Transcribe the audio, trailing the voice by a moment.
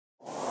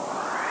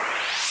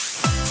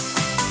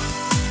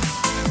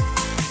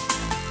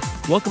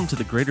Welcome to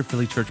the Greater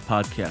Philly Church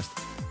Podcast,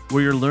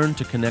 where you'll learn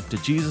to connect to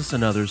Jesus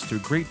and others through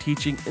great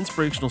teaching,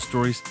 inspirational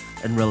stories,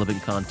 and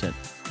relevant content.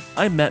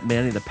 I'm Matt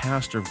Manny, the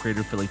pastor of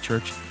Greater Philly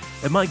Church,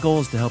 and my goal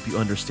is to help you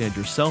understand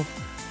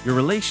yourself, your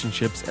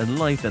relationships, and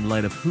life in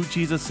light of who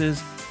Jesus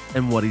is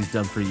and what he's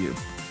done for you.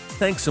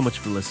 Thanks so much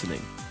for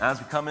listening. As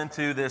we come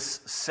into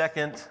this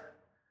second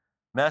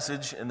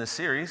message in the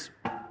series,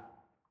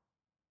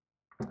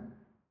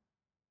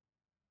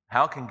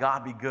 how can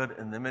God be good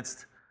in the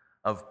midst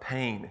of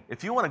pain?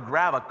 If you want to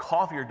grab a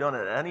coffee or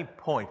donut at any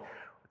point,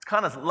 it's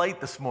kind of late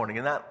this morning,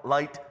 and that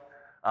light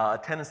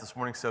attendance this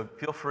morning, so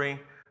feel free.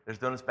 There's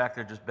donuts back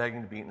there just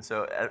begging to be eaten.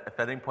 So if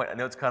at any point, I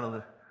know it's kind of,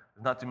 there's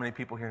not too many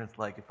people here, and it's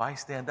like, if I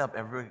stand up,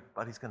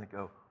 everybody's going to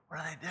go,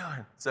 what are they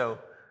doing? So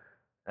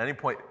at any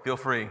point, feel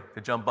free to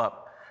jump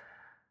up.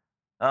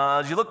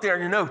 As you look there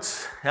in your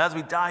notes, as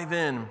we dive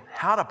in,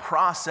 how to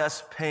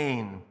process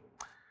pain.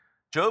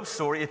 Job's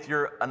story, if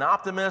you're an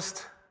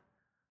optimist,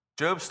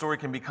 Job's story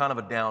can be kind of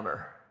a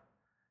downer.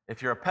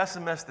 If you're a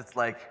pessimist, it's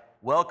like,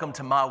 welcome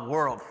to my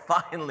world.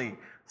 Finally,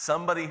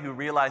 somebody who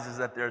realizes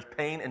that there's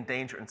pain and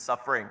danger and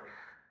suffering,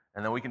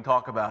 and then we can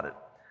talk about it.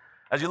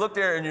 As you look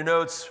there in your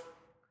notes,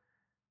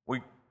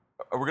 we're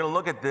going to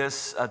look at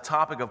this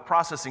topic of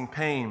processing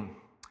pain.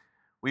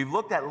 We've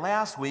looked at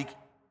last week,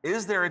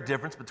 is there a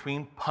difference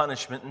between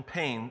punishment and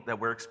pain that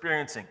we're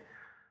experiencing?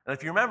 And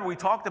if you remember, we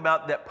talked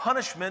about that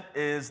punishment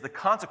is the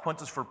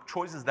consequences for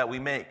choices that we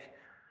make.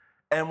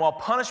 And while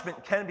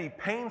punishment can be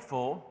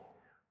painful,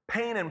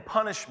 pain and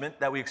punishment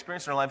that we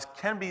experience in our lives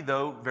can be,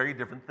 though, very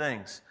different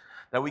things.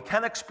 That we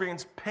can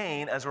experience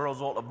pain as a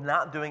result of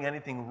not doing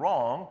anything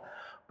wrong,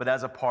 but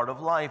as a part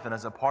of life and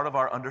as a part of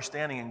our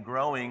understanding and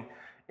growing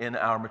in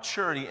our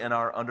maturity and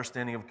our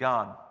understanding of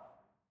God.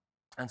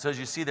 And so as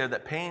you see there,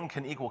 that pain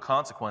can equal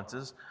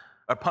consequences,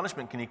 or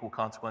punishment can equal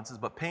consequences,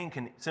 but pain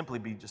can simply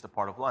be just a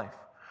part of life.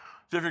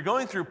 So if you're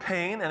going through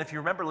pain, and if you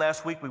remember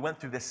last week, we went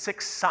through the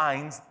 6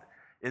 signs.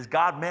 Is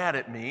God mad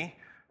at me?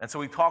 And so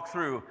we talked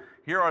through,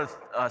 here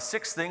are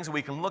 6 things that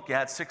we can look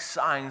at, 6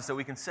 signs that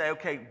we can say,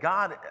 okay,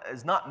 God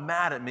is not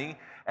mad at me.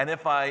 And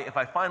if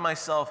I find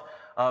myself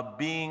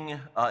being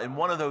in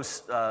one of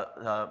those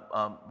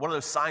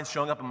signs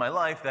showing up in my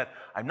life that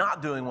I'm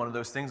not doing one of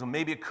those things, well,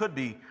 maybe it could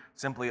be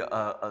simply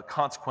a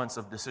consequence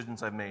of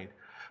decisions I've made.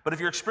 But if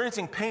you're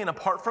experiencing pain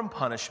apart from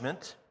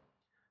punishment,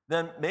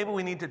 then maybe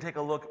we need to take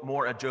a look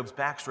more at Job's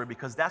backstory,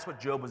 because that's what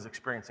Job was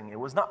experiencing. It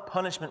was not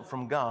punishment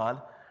from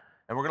God.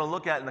 And we're going to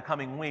look at in the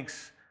coming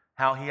weeks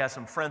how he has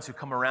some friends who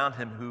come around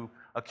him who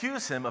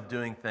accuse him of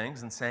doing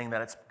things and saying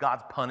that it's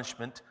God's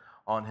punishment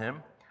on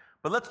him.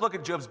 But let's look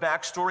at Job's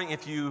backstory.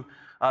 If you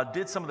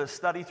did some of the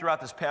study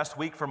throughout this past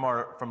week from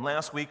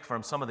last week,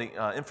 from some of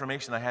the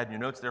information I had in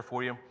your notes there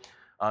for you,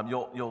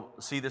 you'll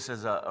see this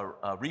as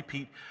a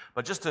repeat.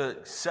 But just to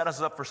set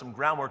us up for some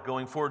groundwork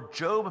going forward,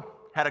 Job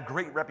had a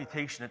great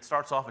reputation. It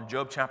starts off in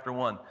Job chapter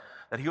 1,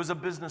 that he was a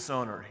business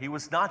owner. He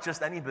was not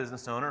just any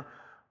business owner,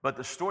 but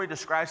the story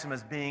describes him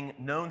as being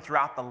known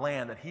throughout the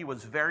land, that he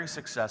was very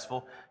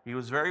successful. He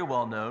was very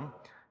well known.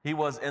 He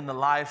was in the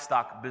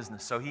livestock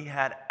business. So he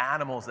had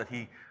animals that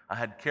he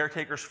had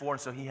caretakers for,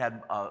 and so he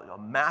had a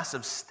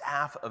massive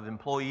staff of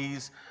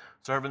employees,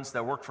 servants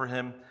that worked for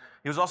him.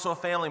 He was also a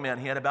family man.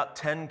 He had about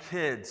 10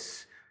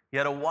 kids. He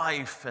had a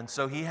wife, and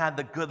so he had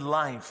the good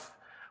life.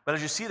 But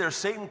as you see there,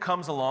 Satan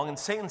comes along, and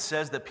Satan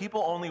says that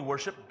people only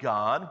worship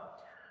God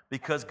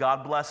because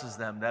God blesses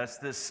them. That's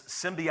this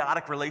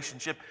symbiotic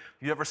relationship.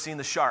 If you've ever seen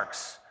the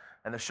sharks,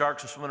 and the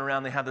sharks are swimming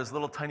around, they have those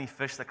little tiny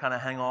fish that kind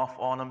of hang off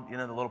on them, the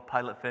little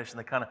pilot fish, and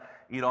they kind of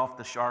eat off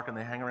the shark, and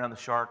they hang around the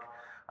shark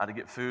to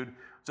get food.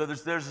 So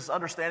there's this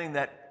understanding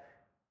that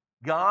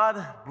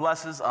God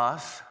blesses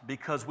us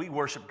because we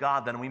worship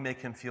God, then we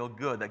make him feel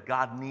good, that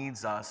God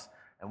needs us,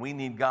 and we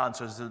need God.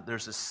 So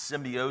there's this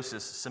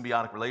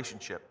symbiotic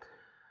relationship.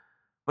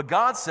 But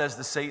God says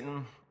to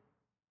Satan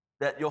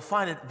that you'll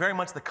find it very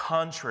much the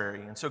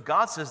contrary. And so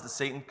God says to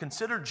Satan,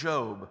 consider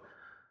Job,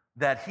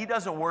 that he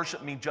doesn't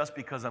worship me just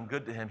because I'm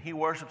good to him. He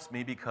worships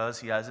me because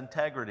he has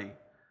integrity.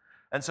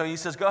 And so he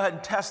says, go ahead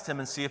and test him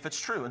and see if it's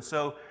true. And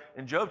so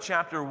in Job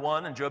chapter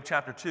 1 and Job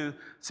chapter 2,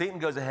 Satan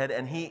goes ahead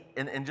and he,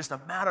 in just a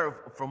matter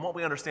of, from what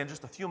we understand,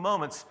 just a few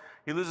moments,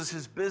 he loses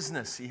his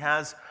business. He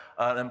has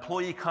an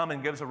employee come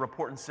and gives a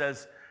report and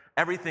says,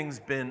 everything's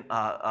been,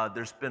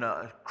 there's been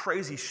a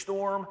crazy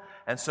storm,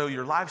 and so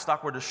your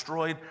livestock were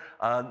destroyed.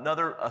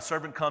 Another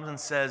servant comes and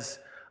says,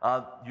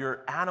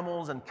 your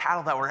animals and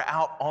cattle that were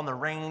out on the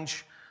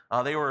range,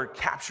 they were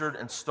captured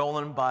and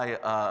stolen by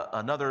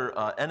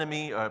another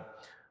enemy, a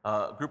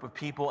group of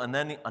people. And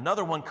then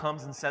another one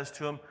comes and says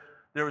to him,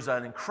 there was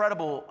an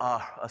incredible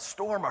a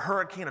storm, a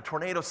hurricane, a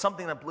tornado,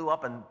 something that blew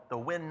up, and the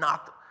wind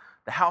knocked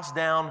the house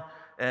down,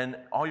 and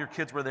all your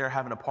kids were there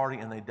having a party,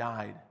 and they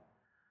died.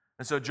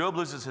 And so Job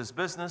loses his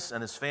business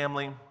and his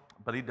family,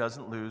 but he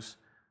doesn't lose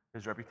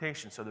his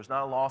reputation. So there's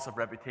not a loss of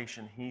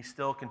reputation. He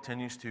still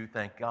continues to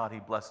thank God. He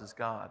blesses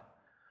God.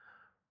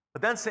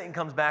 But then Satan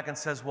comes back and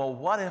says, well,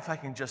 what if I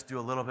can just do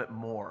a little bit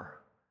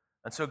more?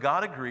 And so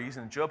God agrees.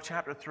 In Job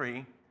chapter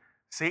 3,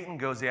 Satan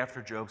goes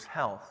after Job's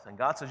health. And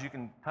God says you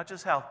can touch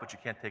his health, but you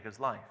can't take his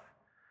life.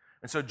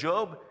 And so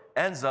Job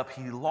ends up,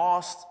 he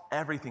lost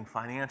everything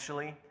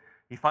financially.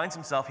 He finds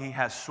himself, he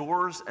has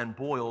sores and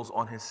boils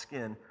on his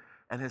skin,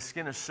 and his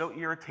skin is so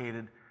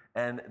irritated,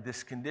 and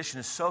this condition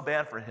is so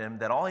bad for him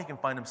that all he can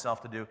find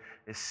himself to do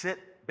is sit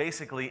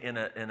basically in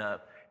a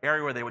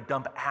area where they would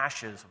dump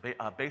ashes,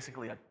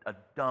 basically a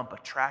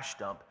trash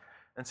dump.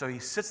 And so he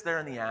sits there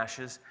in the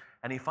ashes,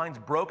 and he finds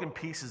broken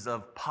pieces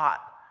of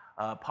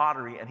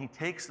pottery, and he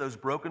takes those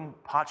broken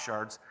pot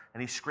shards,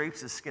 and he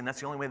scrapes his skin.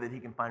 That's the only way that he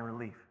can find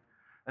relief.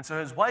 And so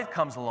his wife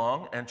comes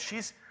along, and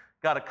she's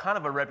got a kind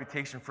of a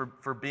reputation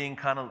for being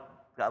kind of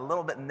a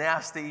little bit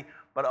nasty,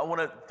 but I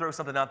want to throw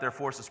something out there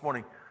for us this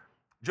morning.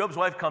 Job's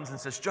wife comes and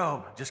says,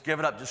 Job, just give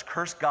it up. Just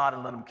curse God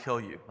and let him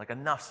kill you. Like,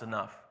 enough's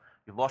enough.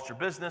 You've lost your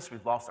business.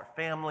 We've lost our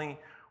family.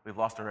 We've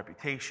lost our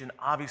reputation.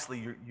 Obviously,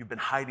 you've been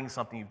hiding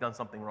something. You've done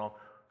something wrong.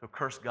 So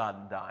curse God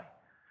and die.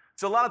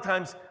 So a lot of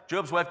times,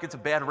 Job's wife gets a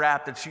bad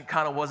rap that she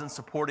kind of wasn't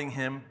supporting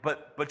him.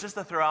 But just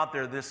to throw out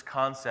there this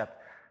concept,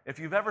 if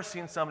you've ever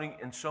seen somebody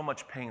in so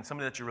much pain,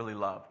 somebody that you really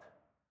loved,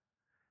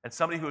 and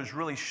somebody who is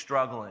really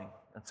struggling,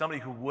 and somebody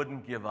who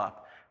wouldn't give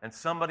up, and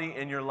somebody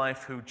in your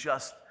life who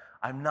just,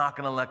 I'm not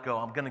going to let go,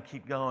 I'm going to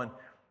keep going,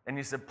 and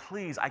you said,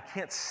 please, I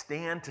can't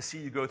stand to see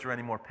you go through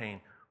any more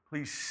pain.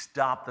 Please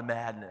stop the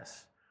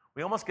madness.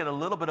 We almost get a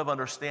little bit of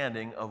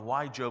understanding of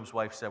why Job's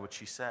wife said what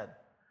she said.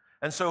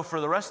 And so for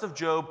the rest of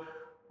Job,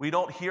 we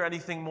don't hear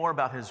anything more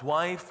about his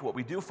wife. What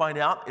we do find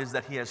out is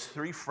that he has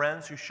 3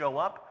 friends who show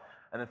up,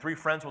 and the 3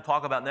 friends we'll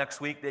talk about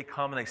next week, they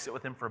come and they sit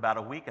with him for about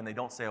a week, and they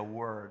don't say a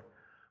word.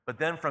 But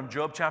then from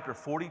Job chapter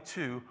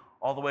 42,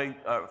 all the way,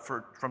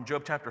 from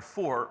Job chapter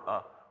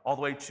 4, all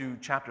the way to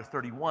chapter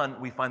 31,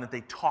 we find that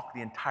they talk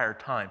the entire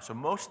time. So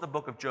most of the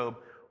book of Job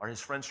are his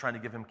friends trying to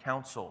give him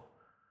counsel.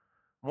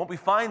 And what we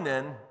find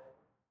then,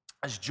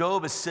 as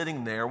Job is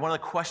sitting there, one of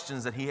the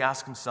questions that he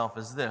asks himself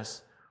is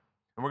this.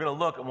 And we're going to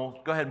look, and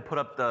we'll go ahead and put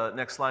up the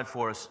next slide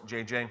for us,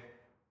 JJ.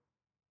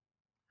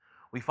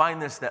 We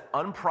find this, that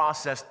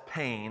unprocessed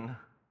pain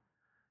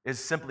is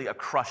simply a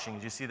crushing.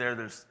 As you see there,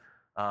 there's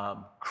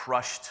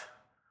crushed,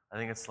 I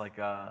think it's like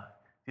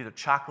either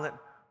chocolate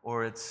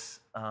or it's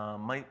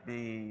might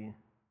be,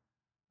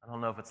 I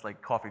don't know if it's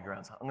like coffee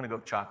grounds. I'm going to go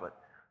with chocolate.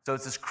 So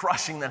it's this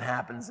crushing that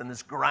happens and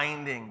this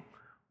grinding.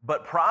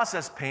 But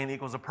processed pain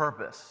equals a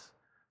purpose.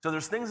 So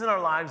there's things in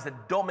our lives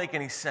that don't make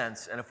any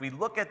sense. And if we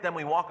look at them,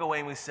 we walk away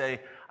and we say,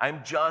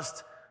 I'm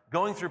just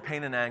going through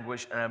pain and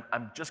anguish, and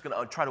I'm just going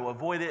to try to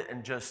avoid it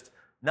and just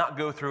not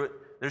go through it.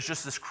 There's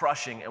just this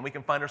crushing, and we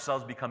can find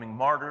ourselves becoming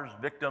martyrs,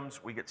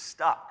 victims. We get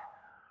stuck.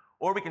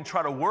 Or we can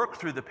try to work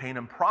through the pain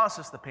and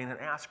process the pain and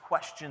ask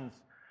questions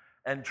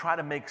and try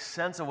to make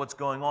sense of what's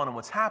going on and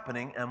what's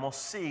happening. And we'll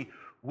see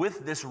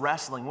with this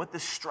wrestling, with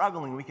this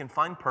struggling, we can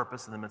find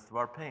purpose in the midst of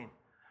our pain.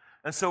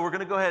 And so we're going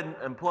to go ahead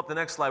and pull up the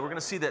next slide. We're going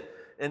to see that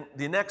in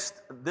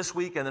this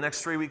week and the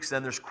next 3 weeks,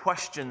 then there's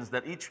questions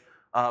that each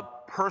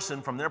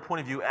person from their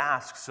point of view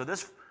asks. So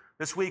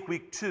this week,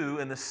 week 2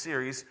 in this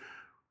series,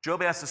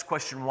 Job asks this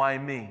question, why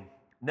me?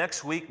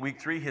 Next week, week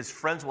 3, his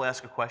friends will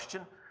ask a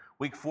question.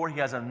 Week 4, he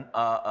has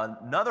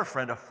another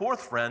friend, a 4th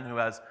friend, who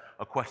has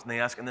a question they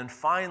ask. And then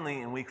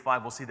finally, in week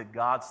 5, we'll see that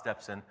God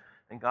steps in,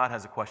 and God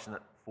has a question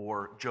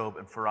for Job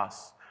and for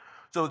us.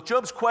 So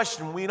Job's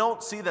question, we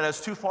don't see that as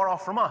too far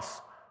off from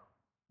us.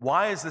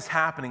 Why is this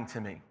happening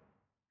to me?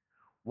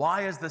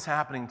 Why is this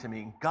happening to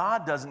me?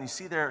 God doesn't, you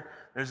see there's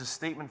a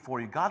statement for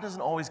you. God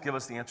doesn't always give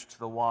us the answer to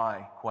the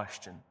why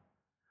question.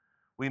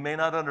 We may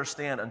not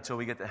understand until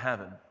we get to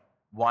heaven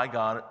why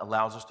God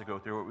allows us to go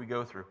through what we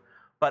go through.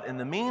 But in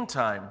the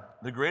meantime,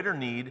 the greater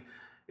need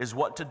is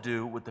what to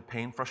do with the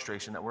pain,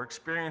 frustration that we're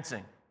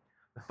experiencing.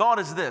 The thought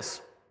is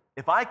this: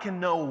 if I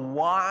can know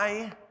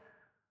why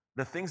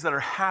the things that are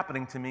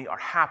happening to me are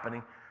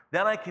happening,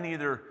 then I can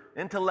either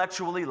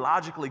intellectually,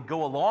 logically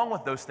go along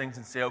with those things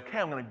and say, okay,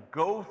 I'm going to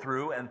go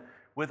through, and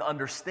with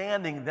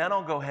understanding, then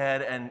I'll go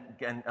ahead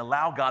and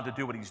allow God to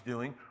do what he's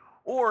doing.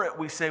 Or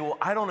we say, well,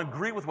 I don't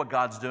agree with what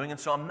God's doing, and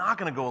so I'm not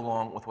going to go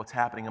along with what's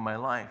happening in my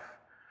life.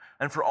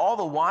 And for all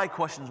the why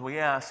questions we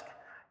ask,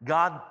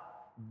 God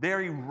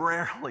very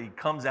rarely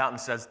comes out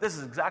and says, this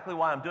is exactly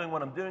why I'm doing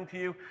what I'm doing to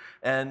you,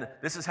 and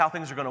this is how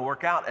things are going to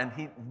work out. And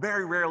he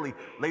very rarely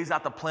lays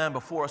out the plan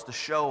before us to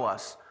show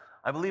us.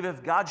 I believe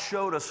if God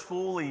showed us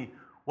fully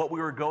what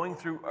we were going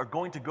through or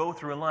going to go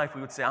through in life,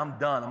 we would say, I'm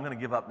done. I'm going to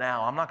give up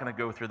now. I'm not going to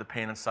go through the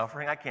pain and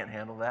suffering. I can't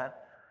handle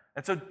that.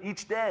 And so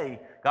each day,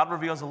 God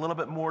reveals a little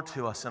bit more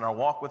to us in our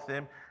walk with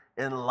him,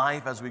 in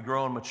life as we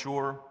grow and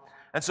mature.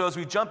 And so as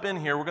we jump in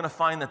here, we're going to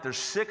find that there's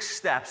 6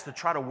 steps to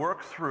try to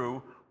work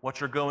through what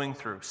you're going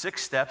through.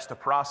 6 steps to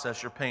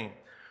process your pain.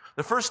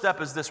 The first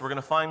step is this. We're going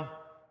to find,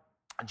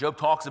 Job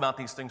talks about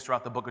these things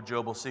throughout the book of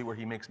Job. We'll see where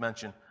he makes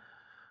mention.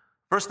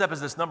 First step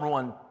is this, number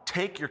 1,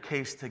 take your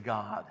case to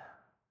God.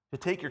 To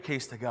take your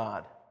case to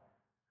God.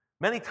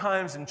 Many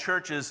times in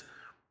churches,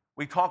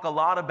 we talk a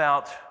lot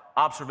about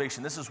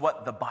observation. This is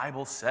what the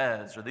Bible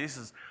says, or this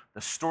is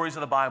the stories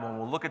of the Bible, and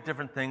we'll look at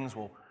different things.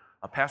 We'll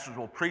Pastors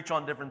will preach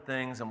on different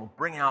things and will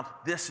bring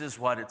out, this is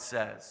what it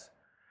says.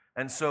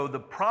 And so the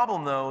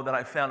problem, though, that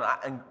I found,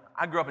 and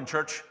I grew up in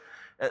church,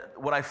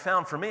 what I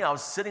found for me, I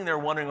was sitting there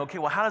wondering, okay,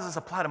 well, how does this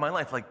apply to my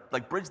life?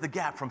 Like bridge the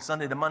gap from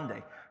Sunday to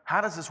Monday.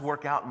 How does this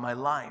work out in my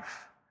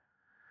life?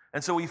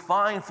 And so we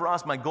find for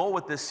us, my goal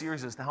with this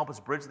series is to help us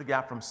bridge the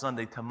gap from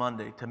Sunday to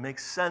Monday, to make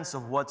sense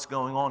of what's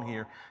going on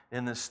here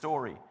in this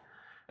story.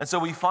 And so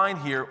we find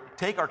here,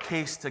 take our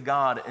case to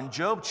God. In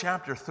Job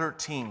chapter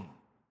 13,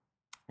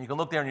 you can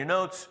look there in your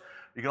notes.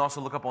 You can also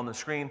look up on the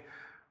screen.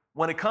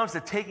 When it comes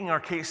to taking our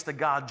case to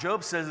God,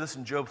 Job says this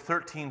in Job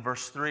 13,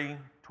 verse 3,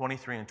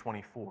 23, and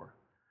 24.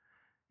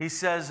 He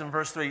says in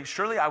verse 3,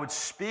 surely I would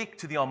speak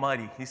to the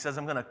Almighty. He says,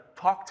 I'm going to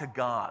talk to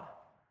God,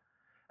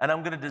 and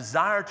I'm going to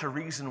desire to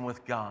reason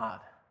with God.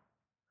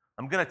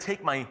 I'm going to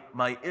take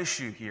my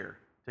issue here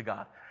to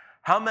God.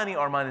 How many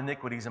are my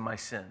iniquities and my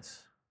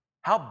sins?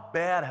 How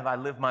bad have I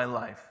lived my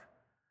life?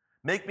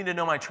 Make me to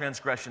know my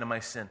transgression and my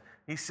sin.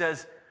 He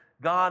says,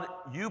 God,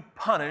 you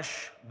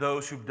punish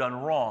those who've done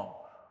wrong.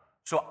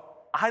 So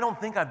I don't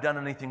think I've done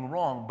anything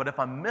wrong, but if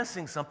I'm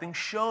missing something,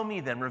 show me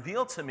then.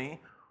 Reveal to me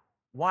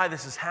why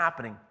this is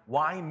happening.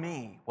 Why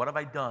me? What have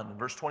I done? In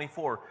verse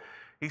 24,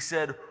 he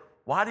said,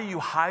 why do you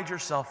hide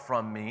yourself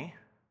from me?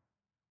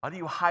 Why do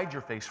you hide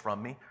your face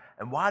from me?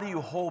 And why do you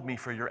hold me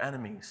for your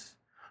enemies?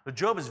 So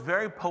Job is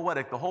very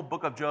poetic. The whole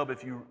book of Job,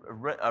 if you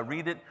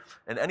read it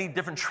in any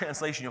different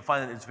translation, you'll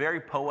find that it's very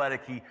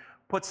poetic. He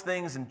puts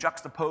things in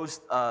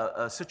juxtaposed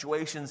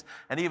situations.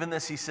 And even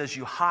this, he says,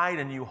 you hide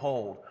and you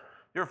hold.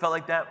 You ever felt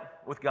like that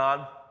with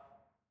God?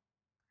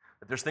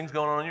 That there's things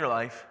going on in your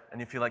life,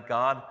 and you feel like,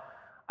 God,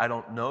 I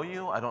don't know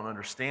you, I don't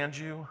understand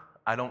you,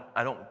 I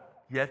don't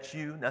get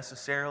you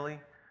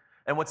necessarily.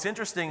 And what's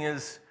interesting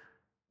is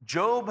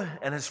Job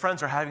and his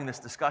friends are having this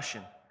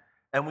discussion.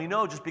 And we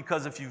know, just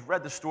because if you've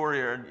read the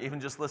story or even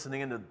just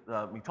listening into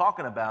me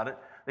talking about it,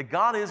 that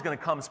God is going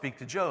to come and speak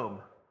to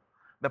Job.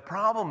 The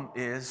problem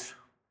is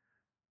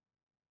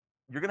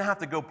you're going to have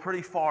to go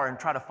pretty far and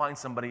try to find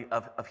somebody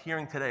of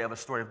hearing today of a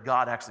story of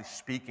God actually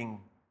speaking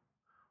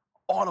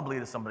audibly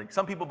to somebody.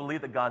 Some people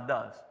believe that God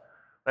does.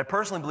 But I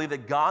personally believe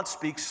that God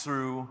speaks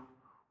through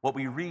what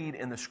we read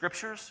in the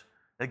scriptures,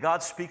 that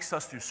God speaks to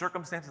us through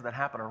circumstances that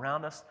happen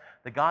around us,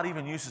 that God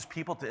even uses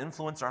people to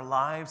influence our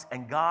lives,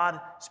 and God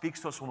speaks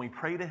to us when we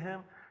pray to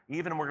Him.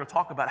 Even we're going to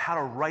talk about how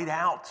to write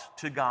out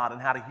to God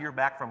and how to hear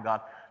back from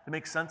God to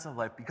make sense of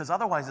life, because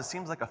otherwise it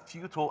seems like a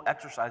futile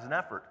exercise and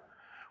effort.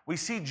 We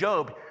see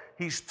Job,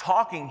 he's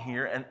talking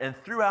here, and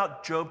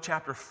throughout Job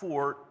chapter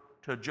 4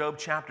 to Job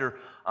chapter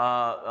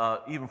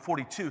even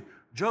 42,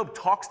 Job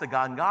talks to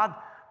God, and God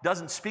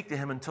doesn't speak to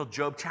him until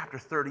Job chapter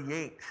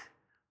 38.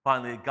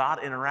 Finally, God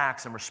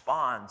interacts and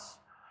responds.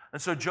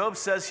 And so Job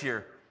says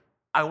here,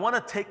 I want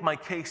to take my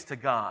case to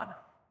God.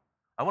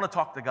 I want to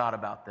talk to God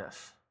about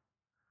this.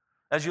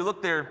 As you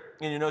look there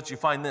in your notes, you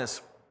find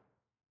this.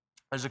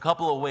 There's a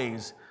couple of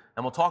ways,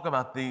 and we'll talk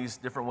about these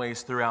different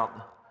ways throughout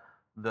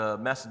the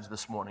message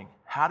this morning.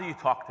 How do you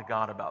talk to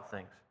God about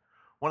things?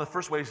 One of the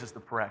first ways is to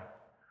pray.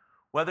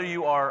 Whether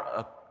you are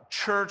a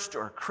churched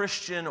or a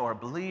Christian or a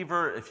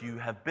believer, if you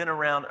have been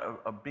around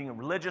being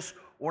religious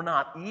or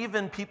not,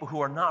 even people who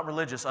are not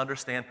religious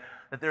understand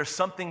that there's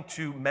something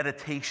to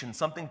meditation,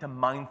 something to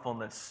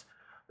mindfulness.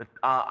 The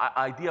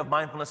idea of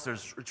mindfulness,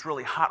 it's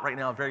really hot right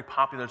now, very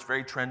popular, it's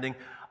very trending,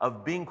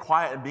 of being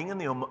quiet and being in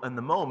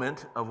the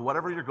moment of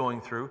whatever you're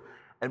going through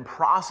and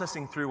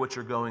processing through what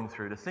you're going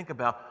through, to think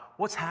about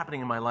what's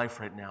happening in my life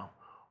right now.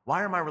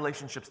 Why are my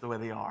relationships the way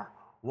they are?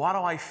 Why do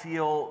I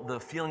feel the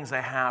feelings I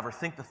have or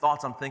think the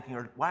thoughts I'm thinking,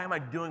 or why am I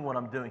doing what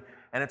I'm doing?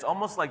 And it's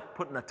almost like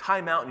putting a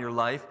timeout in your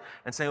life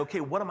and saying,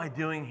 okay, what am I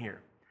doing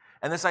here?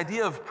 And this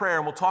idea of prayer,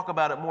 and we'll talk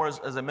about it more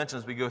as I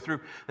mentioned as we go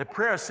through, that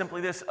prayer is simply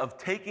this, of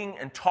taking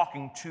and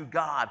talking to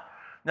God.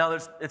 Now,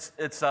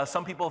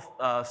 some people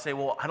say,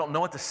 well, I don't know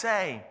what to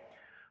say.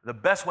 The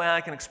best way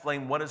I can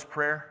explain what is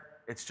prayer,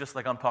 it's just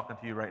like I'm talking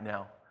to you right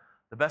now.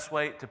 The best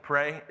way to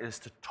pray is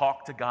to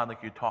talk to God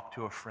like you talk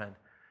to a friend.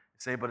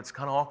 Say, but it's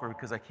kind of awkward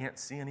because I can't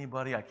see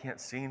anybody, I can't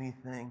see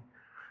anything,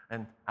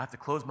 and I have to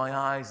close my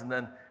eyes, and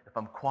then if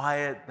I'm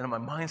quiet, then my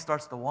mind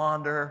starts to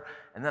wander,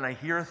 and then I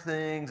hear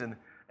things,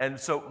 and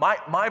so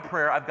my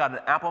prayer, I've got an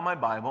app on my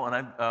Bible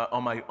and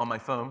on my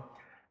phone,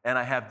 and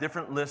I have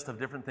different lists of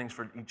different things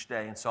for each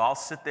day, and so I'll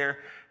sit there,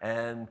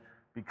 and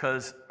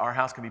because our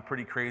house can be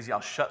pretty crazy, I'll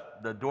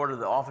shut the door to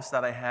the office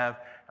that I have,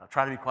 I'll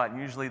try to be quiet,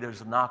 and usually there's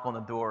a knock on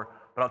the door,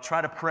 but I'll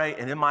try to pray,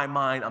 and in my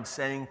mind, I'm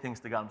saying things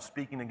to God, I'm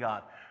speaking to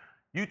God.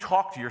 You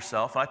talk to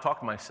yourself, and I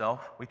talk to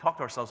myself. We talk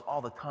to ourselves all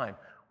the time.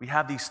 We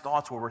have these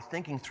thoughts where we're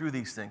thinking through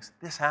these things.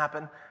 This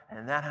happened,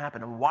 and that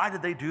happened, and why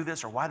did they do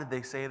this, or why did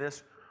they say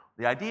this?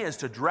 The idea is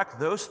to direct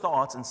those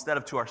thoughts instead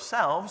of to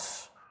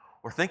ourselves,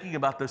 or thinking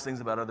about those things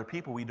about other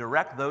people. We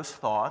direct those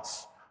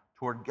thoughts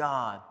toward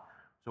God.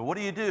 So what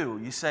do?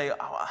 You say,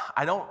 oh,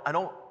 I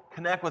don't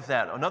connect with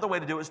that. Another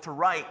way to do it is to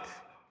write.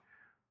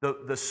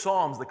 The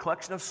Psalms, the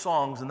collection of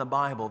songs in the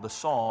Bible, the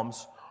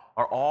Psalms,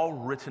 are all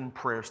written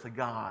prayers to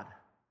God.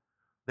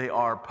 They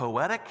are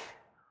poetic.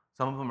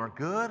 Some of them are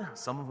good,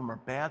 some of them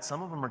are bad,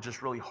 some of them are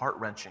just really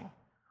heart-wrenching.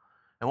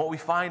 And what we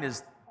find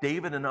is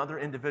David and other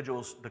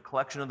individuals, the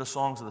collection of the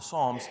songs of the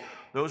Psalms,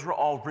 those were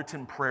all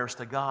written prayers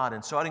to God.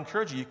 And so I'd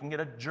encourage you, you can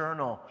get a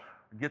journal,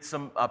 get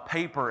some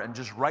paper, and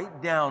just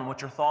write down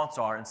what your thoughts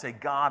are and say,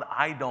 God,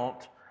 I don't.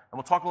 And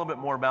we'll talk a little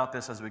bit more about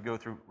this as we go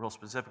through real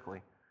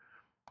specifically.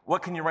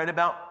 What can you write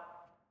about?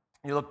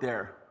 You look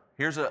there.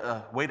 Here's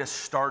a way to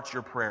start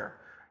your prayer.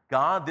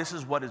 God, this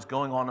is what is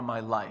going on in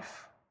my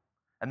life.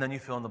 And then you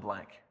fill in the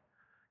blank.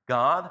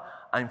 God,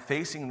 I'm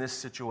facing this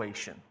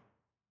situation.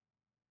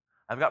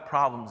 I've got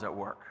problems at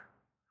work.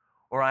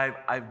 Or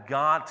I've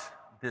got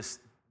this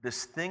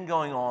thing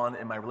going on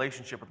in my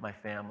relationship with my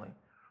family.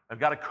 I've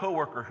got a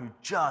coworker who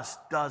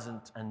just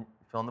doesn't, and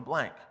fill in the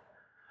blank.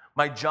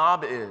 My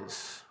job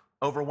is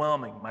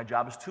overwhelming. My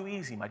job is too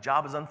easy. My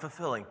job is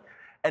unfulfilling.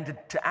 And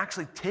to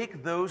actually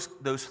take those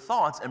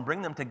thoughts and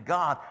bring them to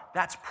God,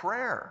 that's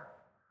prayer.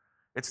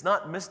 It's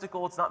not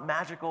mystical, it's not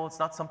magical, it's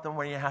not something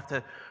where you have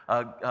to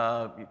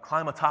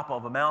climb on top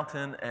of a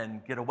mountain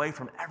and get away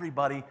from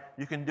everybody.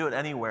 You can do it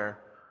anywhere,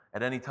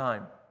 at any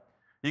time.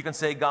 You can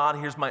say, God,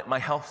 here's my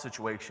health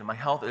situation. My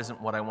health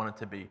isn't what I want it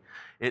to be.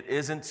 It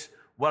isn't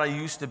what I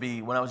used to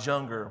be when I was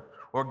younger.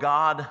 Or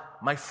God,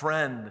 my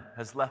friend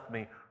has left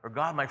me. Or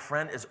God, my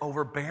friend is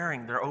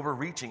overbearing. They're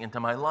overreaching into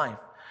my life.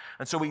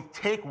 And so we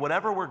take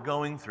whatever we're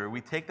going through,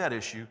 we take that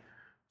issue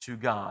to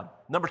God.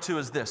 Number 2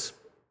 is this.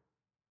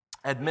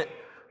 Admit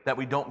that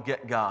we don't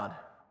get God.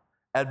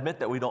 Admit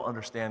that we don't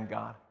understand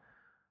God.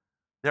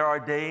 There are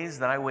days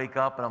that I wake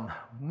up and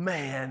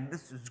man,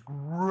 this is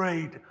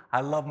great.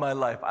 I love my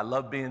life. I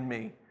love being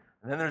me.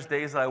 And then there's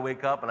days that I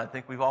wake up and I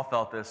think we've all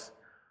felt this.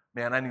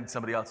 Man, I need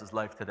somebody else's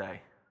life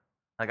today.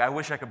 Like I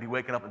wish I could be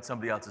waking up in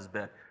somebody else's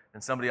bed,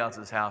 in somebody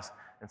else's house,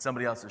 in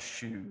somebody else's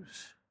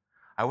shoes.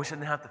 I wish I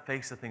didn't have to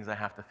face the things I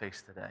have to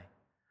face today.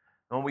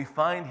 And what we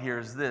find here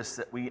is this,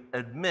 that we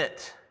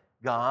admit,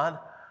 God,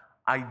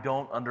 I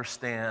don't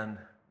understand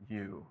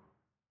you.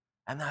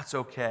 And that's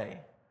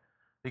okay.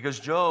 Because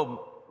Job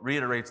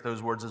reiterates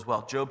those words as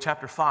well. Job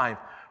chapter 5,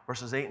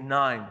 verses 8 and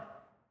 9.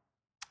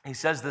 He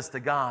says this to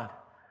God.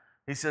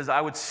 He says, I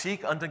would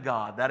seek unto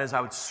God, that is,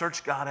 I would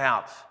search God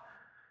out,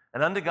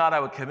 and unto God I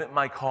would commit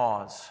my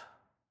cause,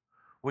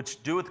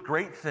 which doeth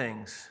great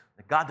things.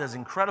 God does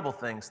incredible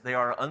things. They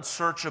are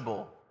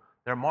unsearchable.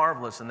 They're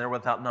marvelous, and they're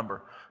without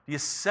number. Do you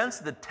sense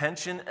the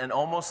tension and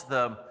almost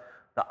the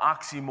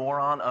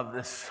oxymoron of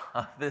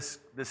this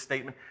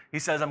statement? He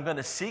says, I'm going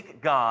to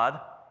seek God,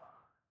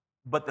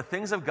 but the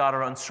things of God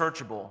are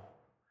unsearchable.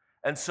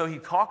 And so he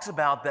talks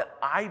about that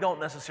I don't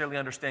necessarily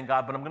understand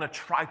God, but I'm going to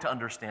try to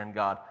understand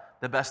God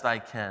the best I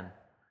can.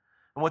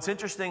 And what's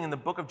interesting in the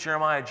book of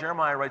Jeremiah,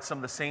 Jeremiah writes some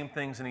of the same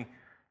things, and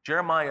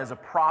Jeremiah is a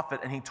prophet,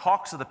 and he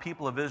talks to the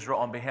people of Israel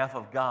on behalf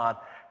of God.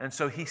 And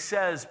so he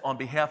says on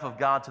behalf of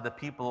God to the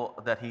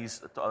people that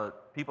he's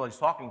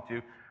talking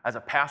to, as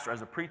a pastor,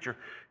 as a preacher,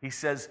 he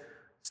says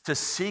to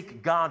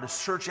seek God, to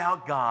search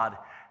out God.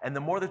 And the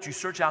more that you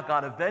search out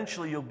God,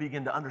 eventually you'll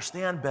begin to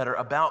understand better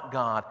about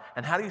God.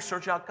 And how do you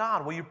search out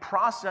God? Well, you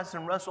process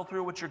and wrestle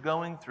through what you're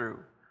going through.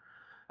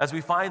 As we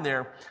find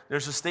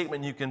there's a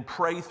statement you can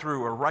pray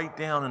through or write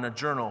down in a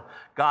journal.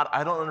 God,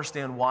 I don't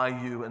understand why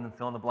you, and then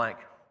fill in the blank.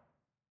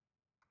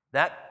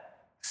 That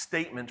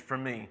statement for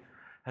me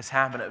has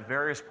happened at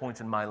various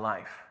points in my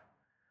life.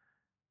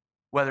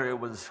 Whether it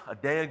was a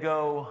day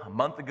ago, a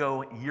month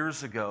ago,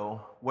 years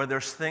ago, where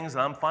there's things that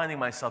I'm finding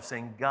myself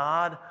saying,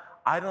 God,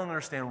 I don't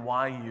understand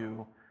why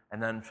you,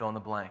 and then fill in the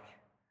blank.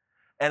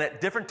 And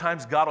at different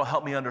times, God will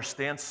help me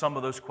understand some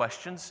of those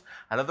questions.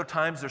 At other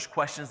times, there's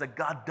questions that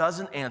God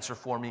doesn't answer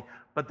for me,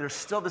 but there's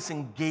still this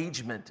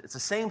engagement. It's the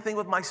same thing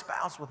with my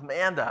spouse, with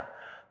Amanda.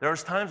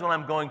 There's times when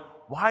I'm going,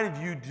 why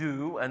did you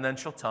do? And then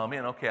she'll tell me,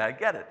 and okay, I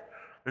get it.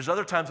 There's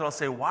other times when I'll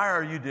say, why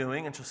are you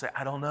doing? And she'll say,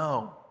 I don't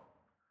know.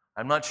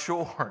 I'm not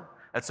sure.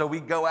 And so we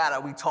go at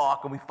it, we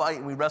talk, and we fight,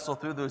 and we wrestle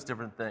through those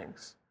different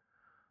things.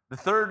 The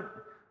third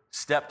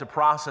step to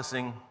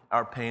processing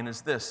our pain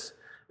is this,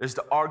 is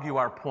to argue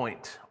our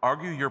point.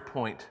 Argue your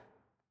point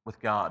with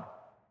God.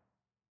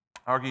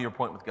 Argue your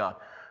point with God.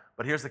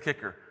 But here's the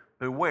kicker.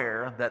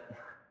 Beware that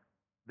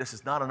this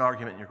is not an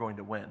argument you're going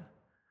to win.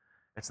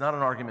 It's not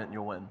an argument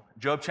you'll win.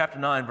 Job chapter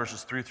 9,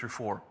 verses 3 through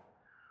 4.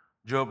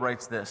 Job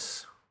writes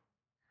this.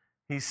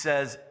 He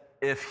says,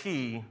 if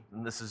he,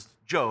 and this is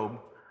Job,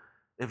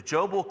 if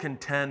Job will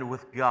contend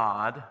with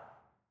God,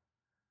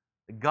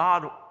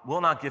 God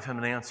will not give him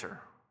an answer.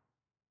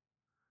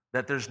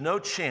 That there's no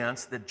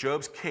chance that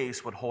Job's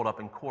case would hold up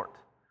in court.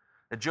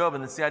 That Job,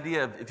 and it's the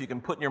idea of, if you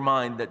can put in your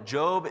mind, that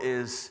Job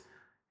he's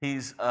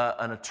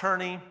an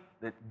attorney,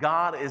 that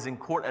God is in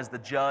court as the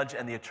judge,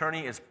 and the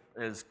attorney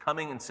is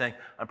coming and saying,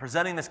 I'm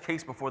presenting this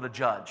case before the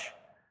judge,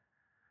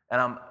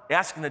 and I'm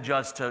asking the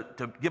judge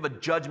to give a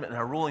judgment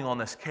and a ruling on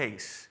this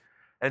case.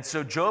 And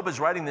so Job is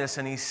writing this,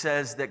 and he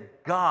says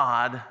that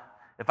God,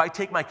 if I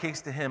take my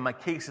case to him, my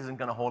case isn't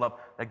going to hold up,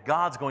 that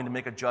God's going to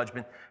make a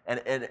judgment, and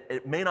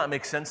it may not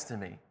make sense to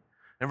me.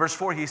 In verse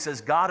 4, he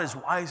says, God is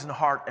wise in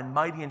heart and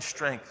mighty in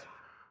strength.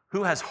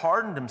 Who has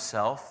hardened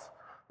himself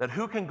That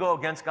who can go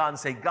against God and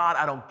say, God,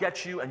 I don't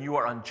get you, and you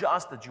are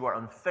unjust, that you are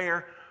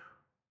unfair?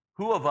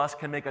 Who of us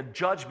can make a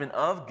judgment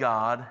of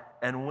God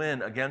and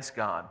win against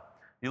God?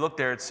 You look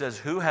there, it says,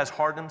 who has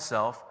hardened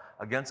himself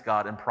against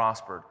God and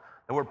prospered?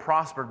 The word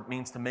prospered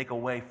means to make a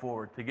way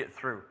forward, to get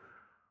through.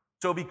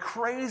 So it'd be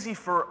crazy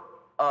for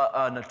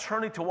an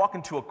attorney to walk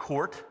into a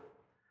court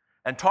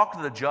and talk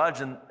to the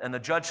judge, and the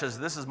judge says,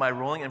 this is my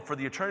ruling, and for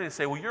the attorney to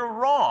say, well, you're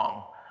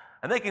wrong.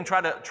 And they can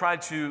try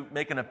to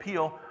make an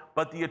appeal,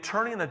 but the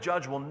attorney and the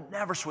judge will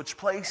never switch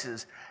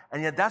places.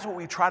 And yet that's what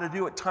we try to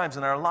do at times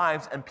in our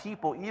lives. And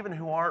people, even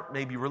who aren't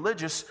maybe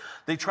religious,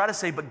 they try to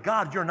say, but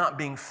God, you're not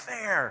being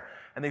fair.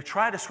 And they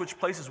try to switch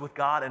places with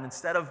God. And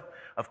instead of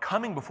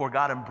coming before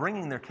God and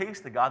bringing their case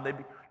to God, they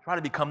try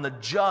to become the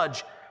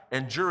judge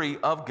and jury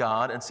of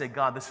God and say,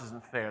 God, this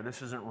isn't fair.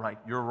 This isn't right.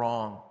 You're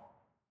wrong.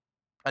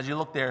 As you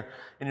look there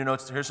in your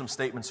notes, here's some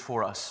statements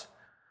for us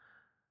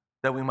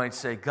that we might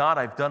say, God,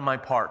 I've done my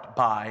part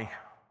by,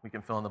 we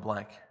can fill in the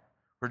blank.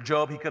 For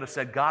Job, he could have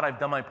said, God, I've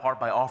done my part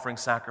by offering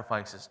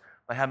sacrifices,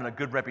 by having a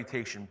good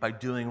reputation, by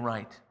doing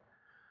right.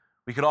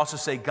 We could also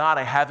say, God,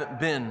 I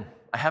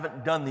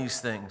haven't done these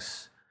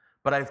things,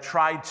 but I've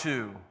tried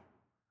to.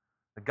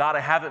 God, I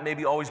haven't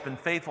maybe always been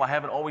faithful. I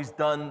haven't always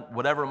done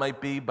whatever it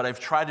might be, but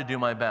I've tried to do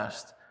my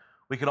best.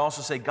 We could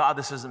also say, God,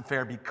 this isn't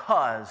fair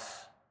because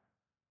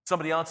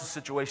somebody else's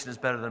situation is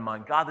better than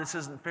mine. God, this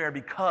isn't fair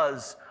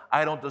because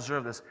I don't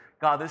deserve this.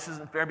 God, this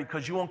isn't fair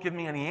because you won't give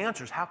me any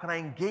answers. How can I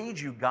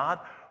engage you, God,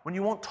 when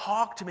you won't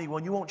talk to me,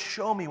 when you won't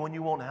show me, when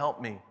you won't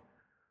help me?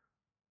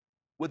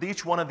 With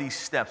each one of these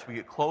steps, we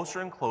get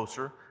closer and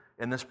closer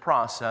in this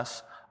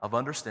process of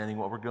understanding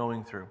what we're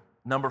going through.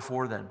 Number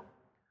 4 then,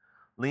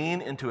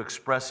 lean into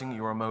expressing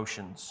your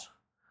emotions.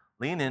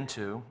 Lean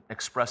into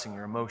expressing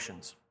your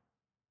emotions.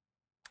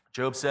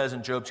 Job says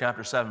in Job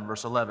chapter 7,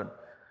 verse 11,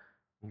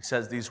 he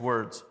says these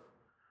words,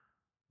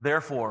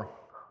 therefore,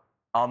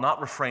 I'll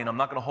not refrain, I'm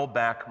not going to hold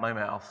back my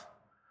mouth.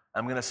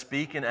 I'm going to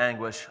speak in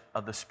anguish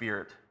of the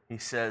spirit. He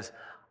says,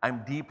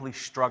 I'm deeply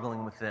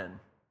struggling within.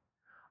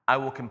 I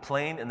will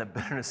complain in the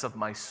bitterness of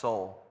my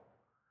soul.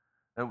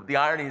 And the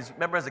irony is,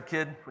 remember as a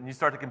kid, when you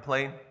start to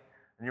complain,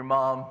 and your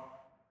mom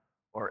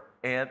or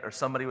aunt or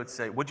somebody would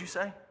say, what'd you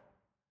say?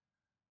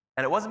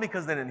 And it wasn't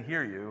because they didn't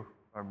hear you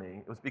or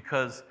me. It was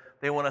because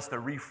they want us to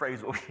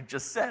rephrase what we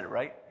just said,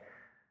 right?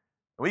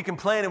 We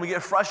complain and we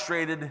get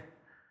frustrated,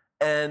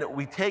 and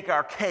we take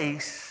our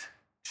case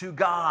to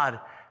God.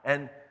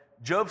 And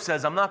Job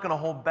says, I'm not going to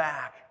hold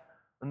back.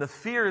 And the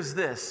fear is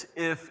this: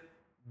 if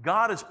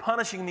God is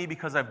punishing me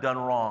because I've done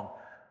wrong,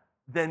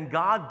 then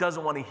God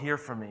doesn't want to hear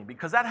from me.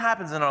 Because that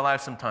happens in our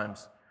lives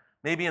sometimes.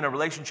 Maybe in a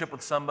relationship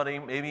with somebody,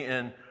 maybe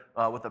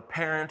with a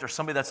parent or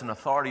somebody that's an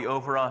authority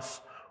over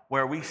us,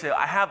 where we say,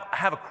 I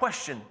have a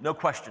question, no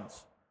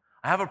questions.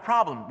 I have a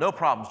problem, no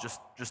problems,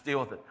 just deal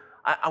with it.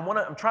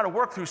 I'm trying to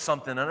work through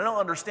something and I don't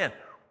understand.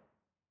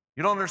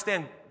 You don't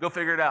understand, go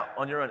figure it out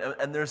on your own.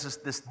 And there's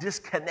this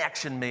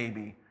disconnection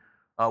maybe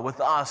with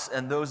us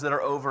and those that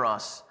are over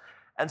us.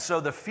 And so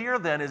the fear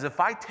then is, if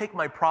I take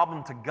my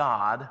problem to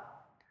God,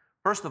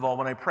 first of all,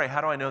 when I pray,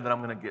 how do I know that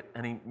I'm going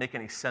to make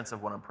any sense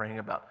of what I'm praying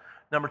about?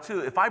 Number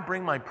 2, if I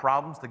bring my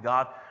problems to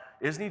God,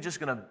 isn't He just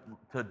going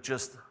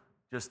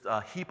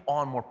to heap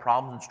on more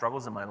problems and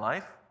struggles in my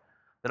life?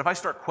 That if I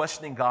start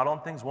questioning God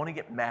on things, won't He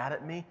get mad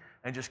at me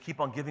and just keep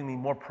on giving me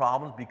more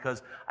problems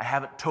because I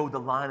haven't towed the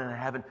line and I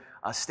haven't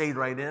stayed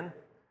right in?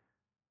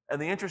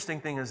 And the interesting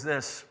thing is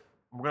this: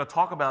 we're going to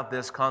talk about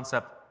this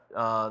concept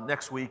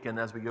next week and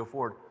as we go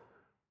forward,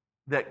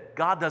 that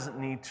God doesn't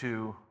need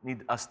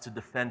us to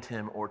defend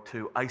Him or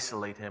to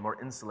isolate Him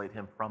or insulate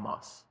Him from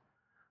us.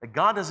 That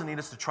God doesn't need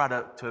us to try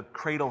to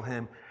cradle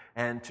Him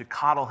and to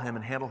coddle Him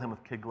and handle Him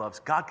with kid gloves.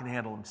 God can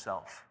handle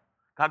Himself.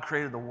 God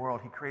created the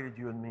world. He created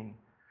you and me.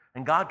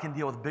 And God can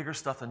deal with bigger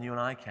stuff than you and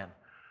I can.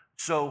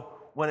 So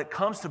when it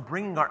comes to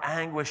bringing our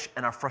anguish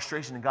and our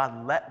frustration to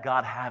God, let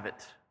God have it.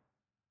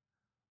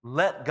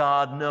 Let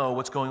God know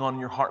what's going on in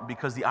your heart,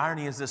 because the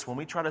irony is this: when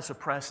we try to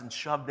suppress and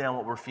shove down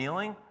what we're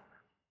feeling,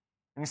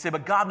 and you say,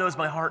 but God knows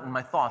my heart and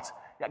my thoughts.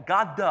 Yeah,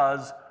 God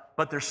does,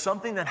 but there's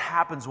something that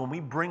happens when we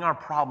bring our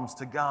problems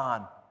to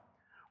God.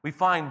 We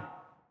find,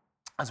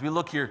 as we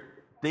look here,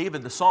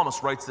 David, the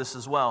psalmist, writes this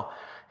as well.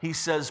 He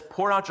says,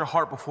 pour out your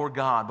heart before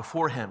God,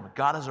 before Him.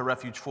 God is a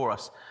refuge for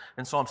us.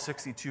 In Psalm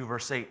 62,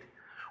 verse 8.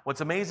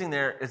 What's amazing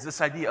there is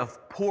this idea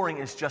of pouring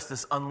is just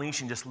this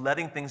unleashing, just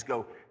letting things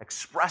go,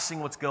 expressing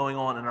what's going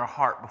on in our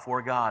heart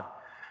before God.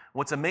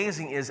 What's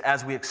amazing is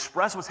as we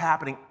express what's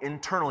happening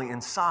internally,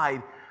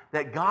 inside,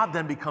 that God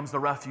then becomes the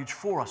refuge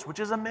for us, which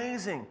is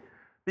amazing.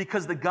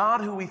 Because the God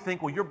who we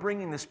think, well, you're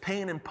bringing this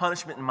pain and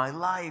punishment in my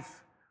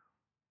life,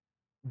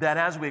 that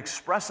as we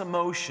express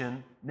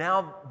emotion,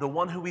 now the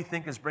one who we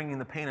think is bringing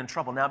the pain and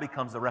trouble now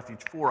becomes the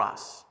refuge for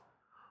us.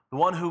 The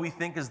one who we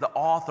think is the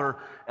author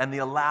and the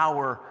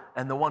allower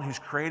and the one who's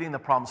creating the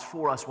problems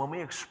for us, when we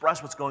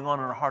express what's going on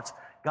in our hearts,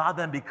 God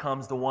then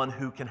becomes the one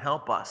who can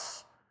help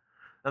us.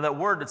 Now that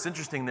word, it's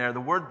interesting there, the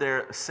word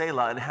there,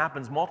 Selah, it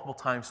happens multiple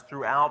times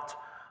throughout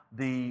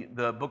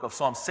the book of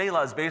Psalms.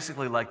 Selah is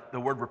basically like the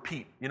word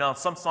repeat. You know,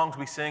 some songs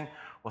we sing,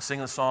 we'll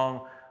sing a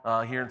song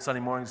here in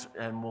Sunday mornings,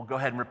 and we'll go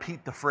ahead and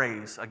repeat the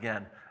phrase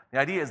again. The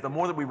idea is the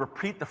more that we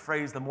repeat the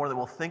phrase, the more that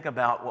we'll think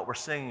about what we're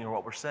singing or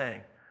what we're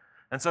saying.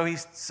 And so he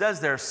says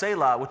there,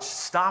 Selah, which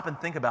stop and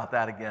think about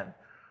that again,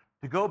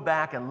 to go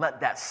back and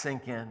let that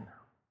sink in.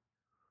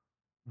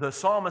 The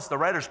psalmists, the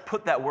writers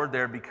put that word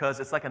there because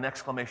it's like an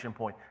exclamation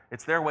point.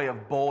 It's their way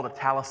of bold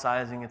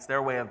italicizing. It's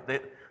their way of, they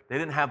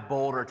didn't have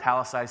bold or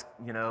italicized,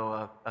 you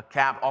know,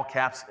 all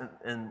caps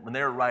when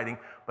they were writing,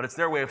 but it's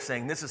their way of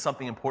saying this is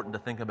something important to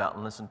think about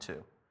and listen to.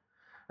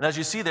 And as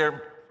you see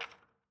there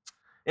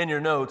in your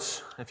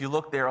notes, if you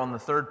look there on the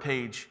third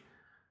page,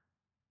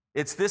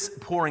 it's this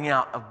pouring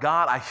out of,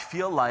 God, I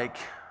feel like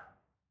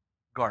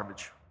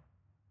garbage.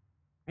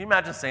 Can you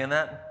imagine saying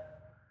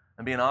that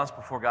and being honest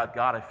before God?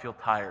 God, I feel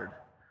tired.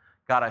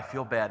 God, I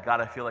feel bad. God,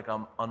 I feel like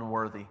I'm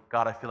unworthy.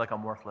 God, I feel like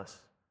I'm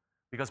worthless.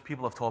 Because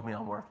people have told me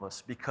I'm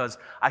worthless. Because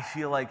I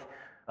feel like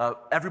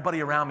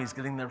everybody around me is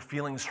getting their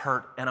feelings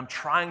hurt, and I'm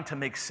trying to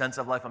make sense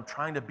of life. I'm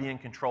trying to be in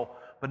control,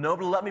 but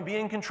nobody will let me be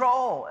in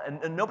control,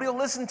 and nobody will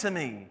listen to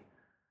me.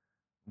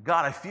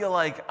 God, I feel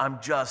like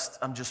I'm just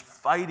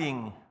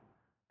fighting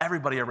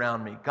everybody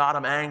around me. God,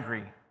 I'm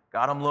angry.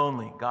 God, I'm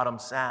lonely. God, I'm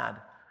sad.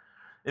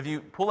 If you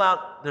pull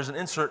out, there's an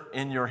insert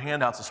in your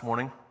handouts this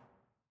morning.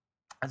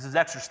 This is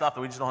extra stuff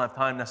that we just don't have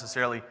time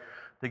necessarily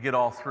to get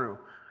all through.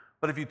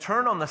 But if you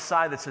turn on the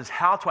side that says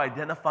how to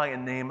identify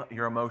and name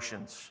your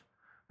emotions,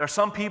 there are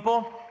some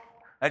people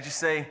that you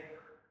say,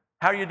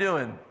 how are you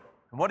doing?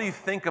 And what do you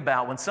think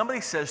about? When somebody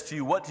says to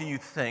you, what do you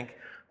think?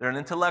 They're an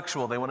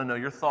intellectual. They want to know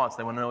your thoughts.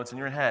 They want to know what's in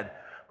your head.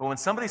 But when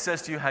somebody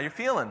says to you, how you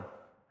feeling?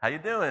 How you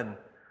doing?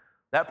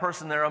 That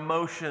person, they're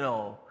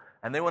emotional.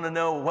 And they want to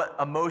know what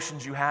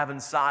emotions you have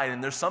inside.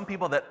 And there's some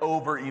people that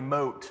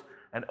over-emote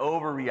and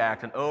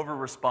overreact and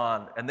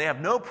over-respond. And they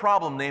have no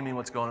problem naming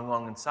what's going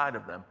on inside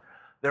of them.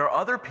 There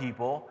are other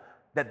people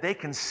that they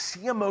can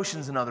see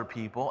emotions in other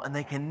people and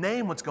they can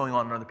name what's going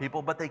on in other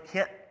people, but they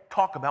can't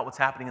talk about what's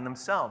happening in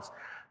themselves.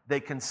 They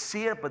can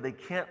see it, but they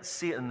can't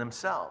see it in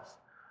themselves.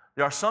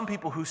 There are some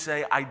people who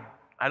say, I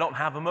don't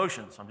have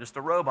emotions. I'm just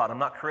a robot. I'm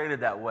not created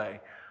that way.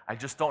 I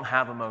just don't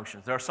have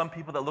emotions. There are some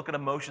people that look at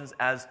emotions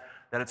as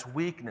that it's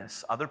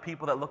weakness. Other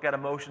people that look at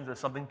emotions as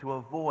something to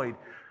avoid,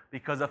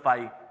 because if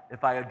I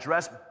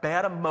address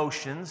bad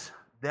emotions,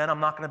 then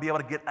I'm not going to be able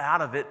to get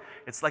out of it.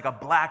 It's like a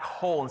black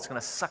hole, and it's going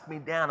to suck me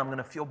down. I'm going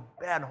to feel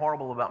bad and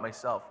horrible about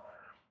myself.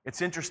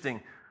 It's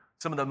interesting.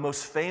 Some of the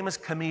most famous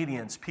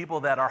comedians, people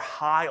that are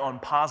high on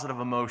positive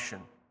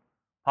emotion.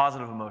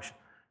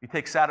 You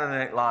take Saturday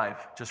Night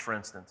Live, just for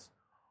instance.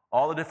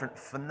 All the different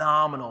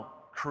phenomenal,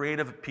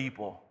 creative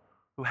people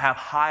who have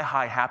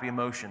high, happy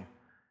emotion,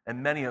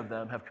 and many of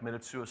them have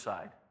committed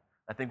suicide.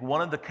 I think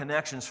one of the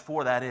connections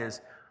for that is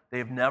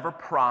they've never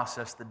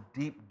processed the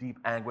deep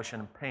anguish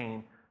and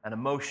pain and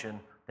emotion,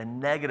 the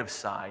negative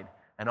side,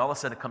 and all of a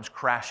sudden it comes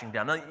crashing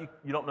down. Now,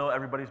 you don't know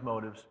everybody's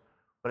motives,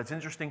 but it's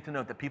interesting to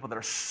note that people that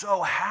are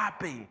so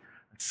happy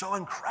and so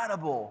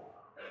incredible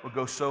will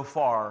go so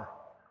far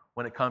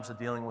when it comes to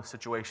dealing with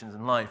situations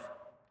in life.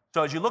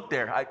 So as you look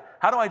there,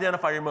 how to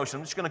identify your emotion?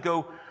 I'm just going to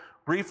go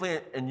briefly,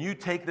 and you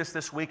take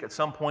this week at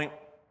some point.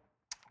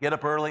 Get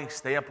up early,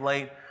 stay up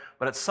late,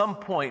 but at some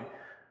point,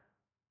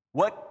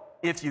 what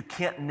if you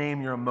can't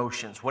name your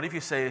emotions? What if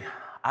you say,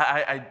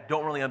 I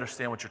don't really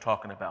understand what you're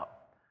talking about?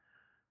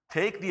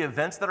 Take the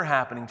events that are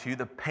happening to you,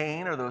 the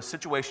pain or those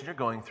situations you're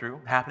going through,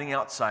 happening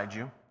outside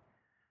you,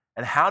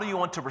 and how do you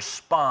want to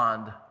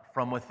respond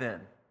from within?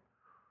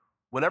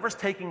 Whatever's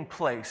taking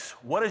place,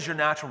 what is your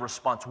natural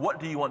response? What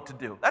do you want to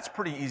do? That's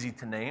pretty easy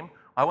to name.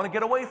 I want to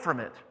get away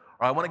from it,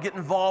 or I want to get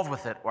involved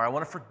with it, or I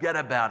want to forget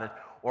about it,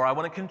 or I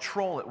want to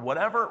control it.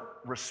 Whatever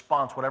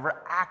response,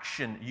 whatever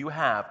action you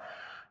have,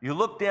 you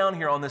look down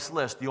here on this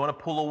list. Do you want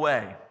to pull away?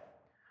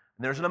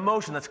 And there's an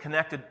emotion that's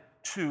connected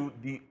to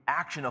the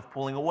action of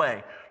pulling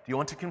away. Do you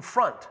want to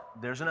confront?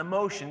 There's an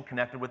emotion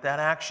connected with that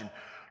action.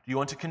 Do you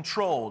want to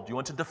control? Do you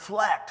want to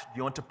deflect? Do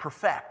you want to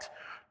perfect?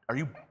 Are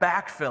you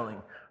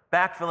backfilling?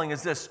 Backfilling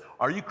is this.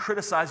 Are you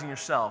criticizing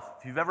yourself?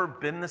 If you've ever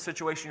been in this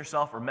situation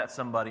yourself or met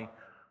somebody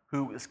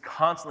who is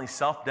constantly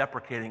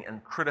self-deprecating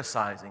and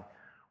criticizing,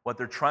 what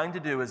they're trying to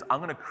do is, I'm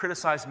going to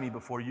criticize me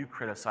before you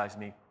criticize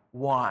me.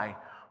 Why?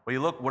 Well,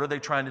 you look, what are they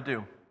trying to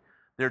do?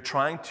 They're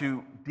trying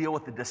to deal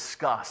with the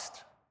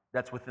disgust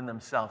that's within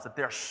themselves, that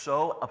they're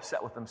so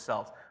upset with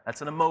themselves.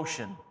 That's an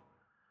emotion.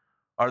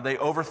 Are they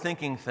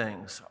overthinking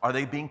things? Are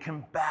they being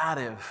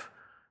combative?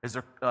 Is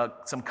there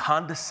some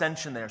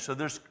condescension there? So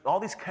there's all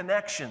these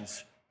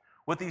connections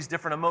with these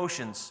different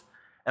emotions.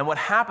 And what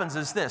happens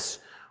is this.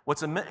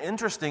 What's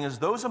interesting is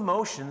those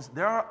emotions,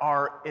 there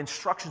are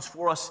instructions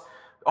for us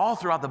all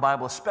throughout the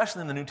Bible,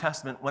 especially in the New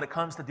Testament, when it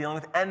comes to dealing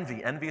with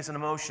envy. Envy is an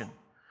emotion.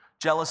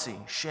 Jealousy,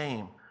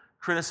 shame,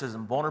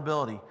 criticism,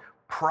 vulnerability,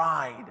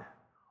 pride.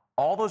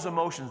 All those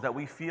emotions that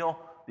we feel,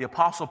 the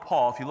Apostle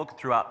Paul, if you look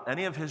throughout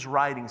any of his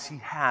writings, he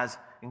has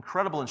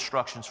incredible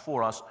instructions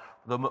for us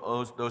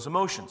for those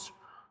emotions.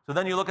 So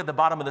then you look at the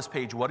bottom of this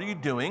page. What are you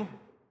doing?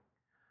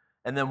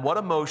 And then what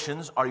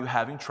emotions are you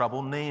having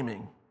trouble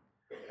naming?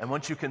 And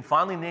once you can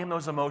finally name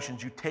those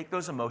emotions, you take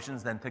those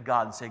emotions then to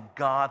God and say,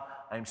 God,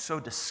 I am so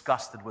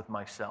disgusted with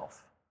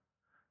myself.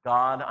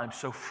 God, I'm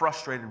so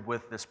frustrated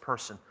with this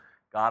person.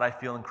 God, I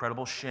feel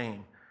incredible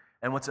shame.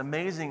 And what's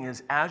amazing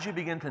is as you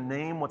begin to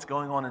name what's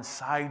going on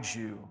inside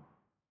you,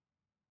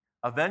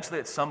 eventually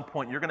at some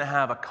point you're going to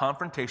have a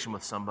confrontation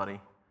with somebody,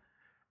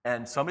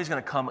 and somebody's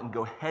going to come and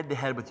go head to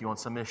head with you on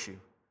some issue.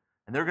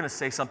 And they're going to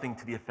say something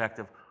to the effect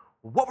of,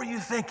 what were you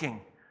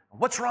thinking?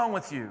 What's wrong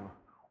with you?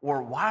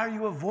 Or why are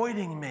you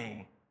avoiding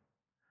me?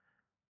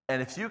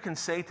 And if you can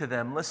say to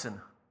them, listen,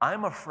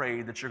 I'm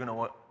afraid that you're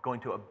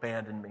going to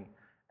abandon me.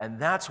 And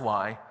that's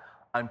why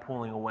I'm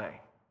pulling away.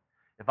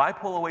 If I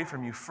pull away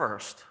from you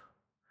first,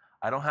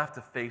 I don't have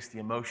to face the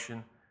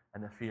emotion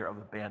and the fear of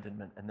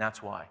abandonment. And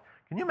that's why.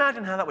 Can you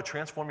imagine how that would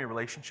transform your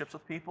relationships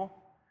with people?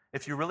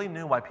 If you really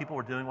knew why people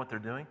were doing what they're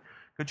doing?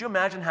 Could you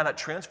imagine how that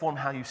transformed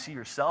how you see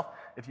yourself?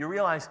 If you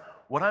realize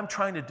what I'm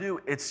trying to do,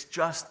 it's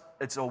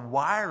a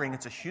wiring,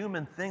 it's a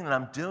human thing that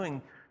I'm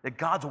doing, that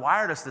God's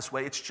wired us this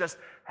way. It's just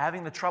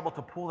having the trouble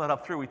to pull that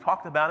up through. We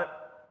talked about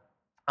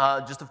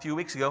it just a few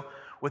weeks ago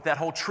with that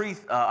whole tree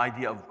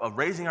idea of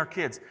raising our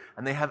kids.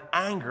 And they have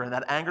anger, and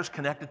that anger is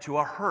connected to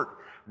a hurt.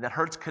 And that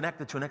hurt's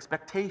connected to an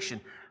expectation.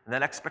 And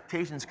that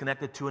expectation is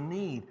connected to a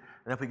need.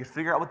 And if we could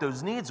figure out what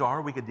those needs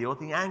are, we could deal with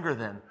the anger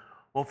then.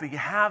 Well, if we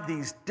have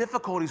these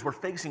difficulties we're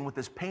facing with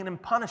this pain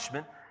and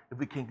punishment, if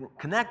we can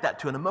connect that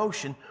to an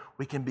emotion,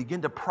 we can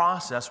begin to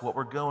process what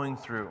we're going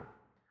through.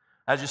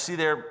 As you see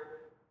there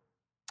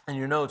in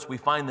your notes, we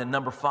find the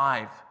number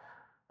 5,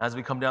 as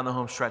we come down the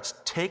home stretch,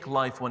 take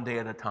life one day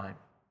at a time.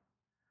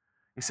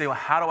 You say, well,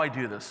 how do I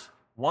do this?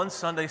 One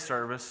Sunday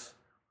service,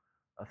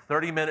 a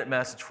 30-minute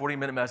message,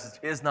 40-minute message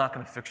is not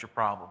going to fix your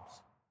problems.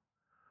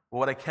 But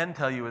what I can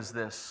tell you is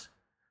this.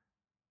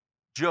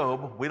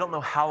 Job, we don't know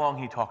how long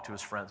he talked to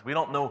his friends. We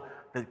don't know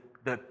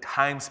the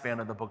time span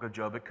of the book of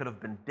Job. It could have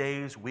been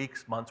days,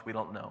 weeks, months, we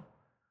don't know.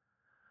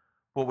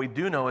 What we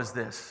do know is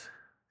this,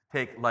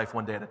 take life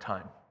one day at a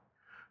time.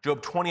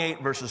 Job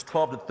 28, verses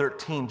 12 to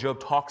 13, Job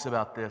talks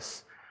about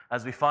this.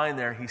 As we find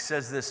there, he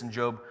says this in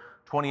Job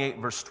 28,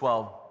 verse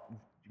 12.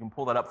 You can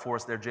pull that up for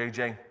us there,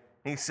 JJ.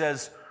 He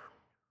says,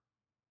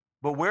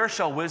 but where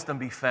shall wisdom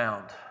be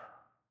found?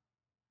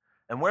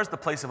 And where's the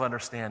place of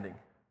understanding?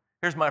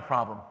 Here's my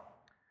problem.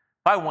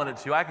 If I wanted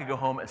to, I could go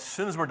home as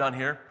soon as we're done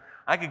here.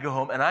 I could go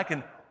home and I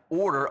can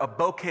order a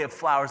bouquet of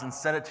flowers and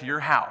send it to your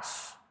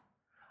house.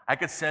 I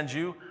could send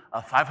you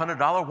a $500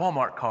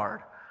 Walmart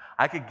card.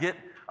 I could get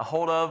a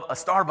hold of a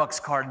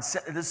Starbucks card and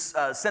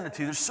send it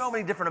to you. There's so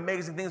many different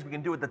amazing things we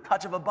can do with the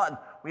touch of a button.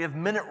 We have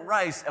Minute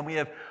Rice and we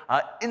have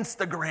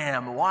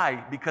Instagram.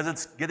 Why? Because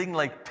it's getting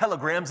like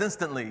telegrams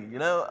instantly,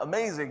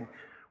 amazing.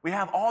 We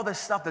have all this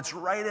stuff that's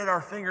right at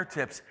our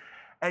fingertips.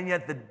 And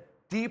yet the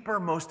deeper,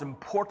 most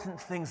important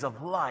things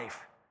of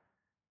life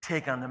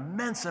take an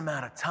immense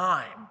amount of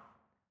time.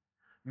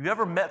 Have you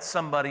ever met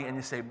somebody and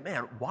you say,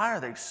 man, why are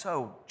they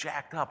so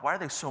jacked up? Why are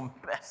they so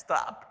messed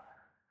up?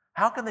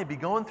 How can they be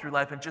going through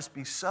life and just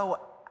be so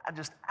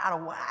just out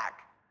of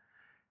whack?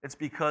 It's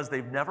because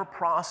they've never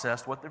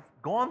processed what they've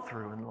gone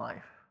through in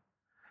life.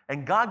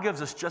 And God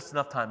gives us just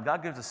enough time.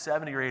 God gives us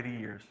 70 or 80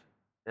 years,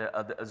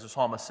 as the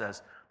psalmist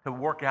says, to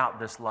work out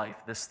this life,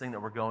 this thing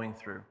that we're going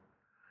through.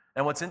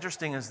 And what's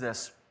interesting is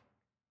this.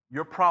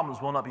 Your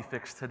problems will not be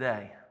fixed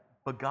today,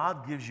 but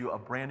God gives you a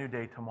brand new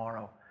day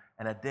tomorrow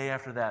and a day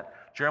after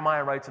that.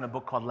 Jeremiah writes in a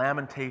book called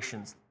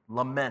Lamentations,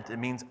 lament. It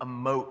means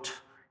emote.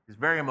 He's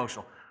very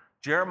emotional.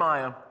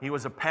 Jeremiah, he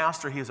was a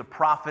pastor, he was a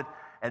prophet,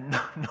 and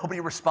nobody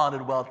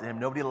responded well to him.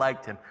 Nobody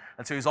liked him.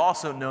 And so he's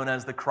also known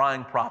as the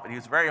crying prophet. He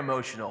was very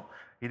emotional.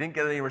 He didn't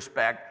get any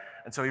respect.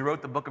 And so he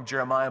wrote the book of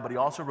Jeremiah, but he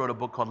also wrote a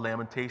book called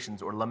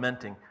Lamentations, or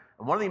Lamenting.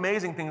 And one of the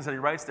amazing things that he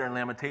writes there in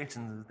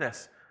Lamentations is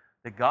this,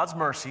 that God's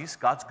mercies,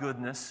 God's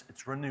goodness,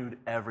 it's renewed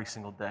every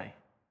single day.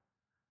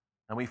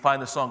 And we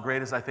find the song,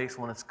 Great is Thy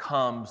Faithfulness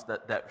comes,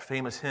 that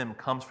famous hymn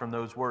comes from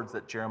those words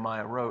that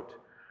Jeremiah wrote.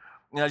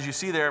 And as you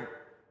see there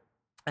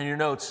in your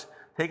notes,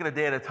 take it a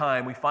day at a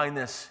time, we find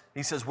this.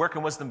 He says, where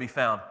can wisdom be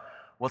found?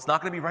 Well, it's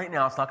not going to be right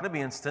now. It's not going to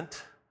be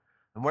instant.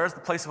 And where's the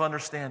place of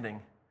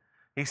understanding?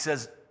 He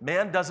says,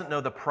 man doesn't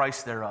know the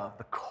price thereof,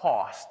 the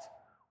cost,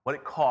 what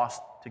it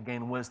costs to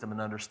gain wisdom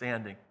and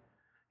understanding.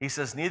 He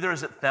says, neither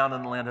is it found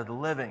in the land of the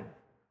living.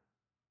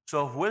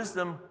 So if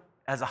wisdom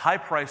has a high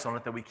price on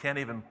it that we can't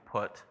even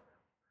put,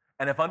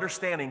 and if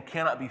understanding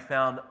cannot be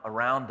found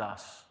around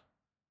us,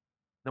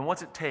 then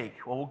what's it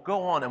take? Well, we'll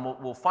go on and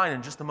we'll find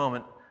in just a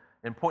moment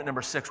in point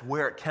number 6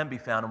 where it can be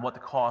found and what the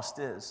cost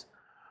is.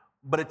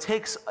 But it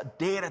takes a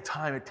day at a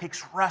time. It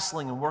takes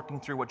wrestling and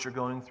working through what you're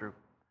going through.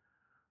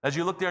 As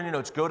you look there in your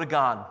notes, go to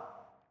God.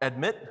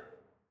 Admit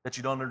that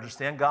you don't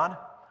understand God.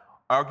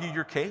 Argue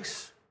your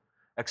case.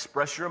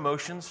 Express your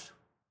emotions.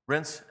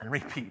 Rinse and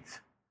repeat.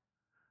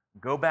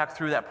 Go back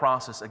through that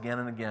process again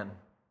and again.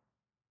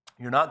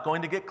 You're not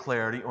going to get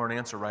clarity or an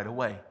answer right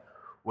away.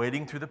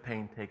 Waiting through the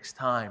pain takes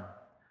time.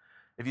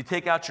 If you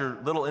take out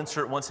your little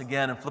insert once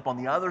again and flip on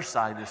the other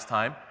side this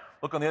time,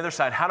 look on the other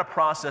side, how to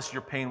process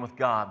your pain with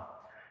God.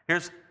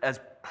 Here's as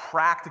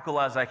practical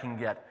as I can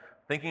get.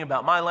 Thinking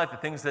about my life,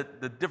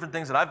 the different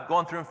things that I've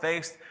gone through and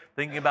faced,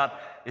 thinking about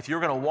if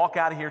you're going to walk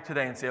out of here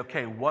today and say,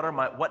 okay,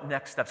 what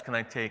next steps can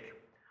I take?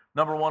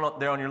 Number one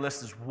there on your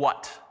list is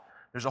what?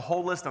 There's a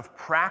whole list of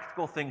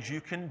practical things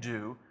you can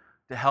do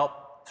to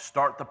help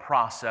start the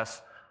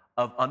process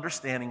of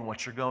understanding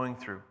what you're going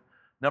through.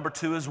 Number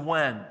two is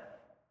when.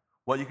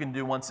 What you can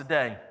do once a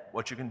day,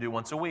 what you can do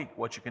once a week,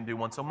 what you can do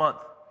once a month.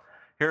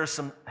 Here are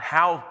some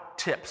how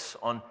tips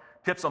on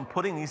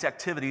putting these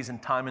activities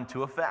and time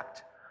into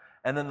effect.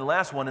 And then the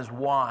last one is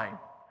why.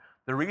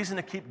 The reason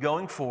to keep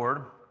going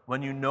forward,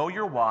 when you know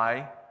your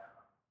why,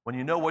 when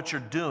you know what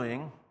you're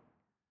doing,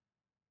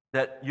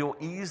 that you'll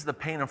ease the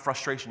pain and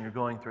frustration you're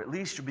going through. At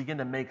least you begin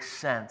to make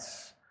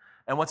sense.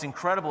 And what's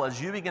incredible, as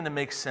you begin to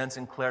make sense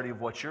and clarity of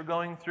what you're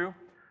going through,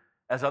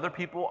 as other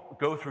people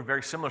go through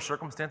very similar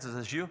circumstances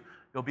as you,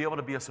 you'll be able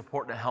to be a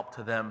support and a help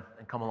to them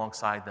and come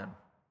alongside them.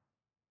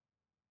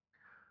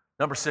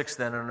 Number 6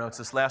 then, and it's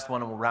this last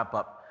one and we'll wrap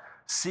up.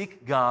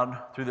 Seek God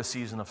through the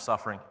season of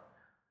suffering.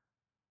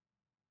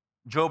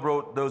 Job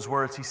wrote those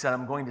words. He said,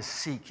 I'm going to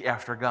seek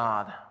after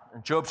God.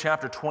 In Job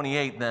chapter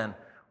 28 then,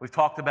 we've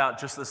talked about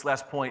just this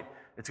last point.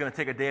 It's going to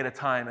take a day at a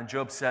time. And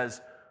Job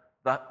says,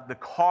 the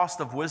cost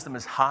of wisdom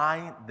is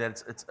high,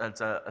 that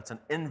it's an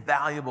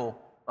invaluable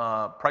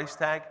price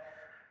tag,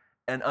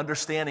 and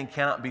understanding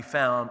cannot be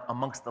found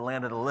amongst the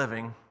land of the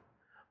living.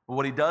 But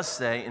what he does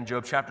say in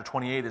Job chapter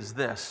 28 is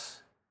this.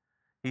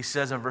 He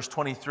says in verse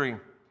 23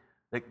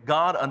 that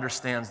God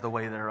understands the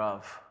way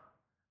thereof,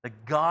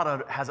 that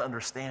God has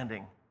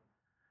understanding.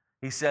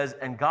 He says,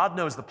 and God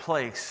knows the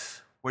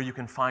place where you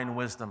can find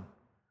wisdom.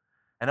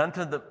 And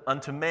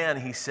unto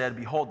man he said,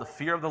 behold, the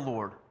fear of the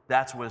Lord,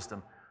 that's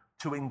wisdom.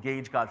 To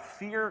engage God.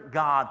 Fear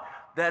God,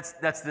 that's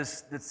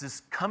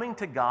this coming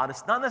to God.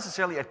 It's not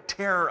necessarily a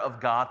terror of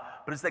God,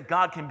 but it's that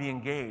God can be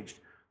engaged.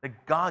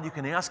 That God, you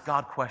can ask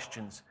God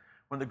questions.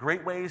 One of the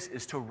great ways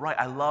is to write.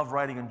 I love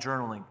writing and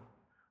journaling.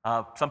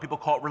 Some people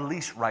call it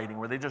release writing,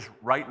 where they just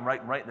write and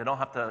write and write. They don't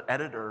have to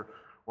edit or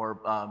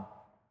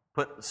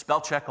put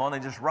spell check on, they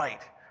just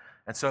write.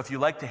 And so if you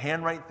like to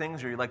handwrite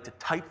things or you like to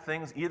type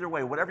things, either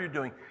way, whatever you're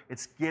doing,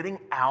 it's getting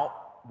out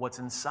what's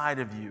inside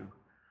of you.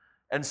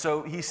 And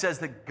so he says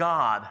that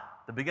God,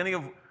 the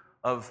beginning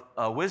of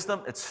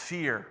wisdom, it's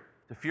fear,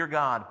 to fear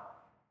God.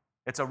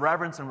 It's a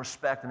reverence and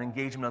respect and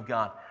engagement of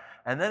God.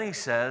 And then he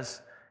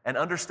says, and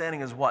understanding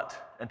is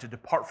what? And to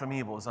depart from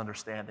evil is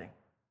understanding.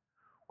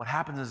 What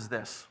happens is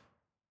this.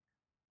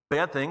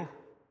 Bad thing,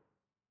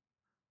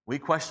 we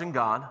question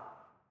God.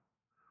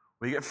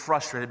 We get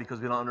frustrated because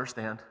we don't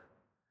understand.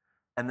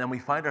 And then we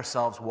find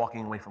ourselves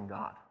walking away from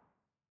God.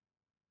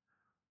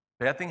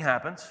 Bad thing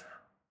happens.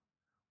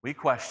 We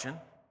question.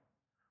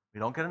 We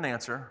don't get an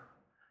answer.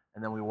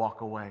 And then we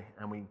walk away.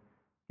 And we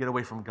get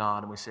away from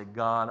God. And we say,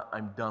 God,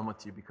 I'm done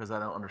with you because I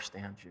don't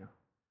understand you.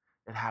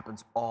 It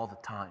happens all the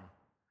time.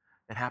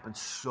 It happens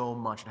so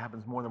much. It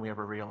happens more than we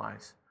ever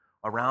realize.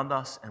 Around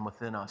us and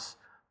within us,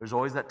 there's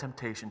always that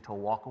temptation to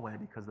walk away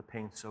because the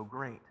pain's so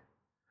great.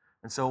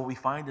 And so what we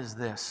find is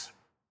this.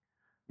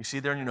 You see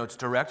there in your notes,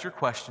 direct your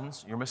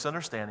questions, your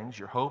misunderstandings,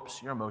 your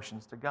hopes, your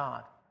emotions to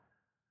God.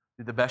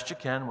 Do the best you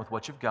can with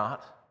what you've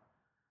got.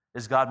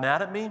 Is God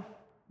mad at me?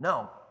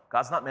 No,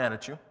 God's not mad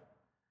at you.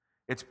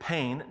 It's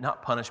pain,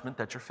 not punishment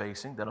that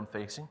I'm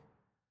facing.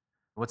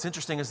 What's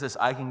interesting is this,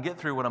 I can get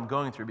through what I'm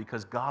going through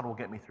because God will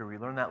get me through. We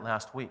learned that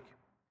last week.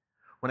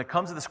 When it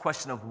comes to this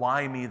question of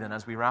why me then,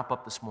 as we wrap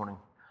up this morning,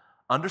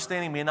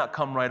 understanding may not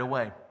come right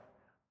away,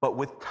 but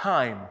with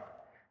time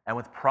and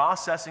with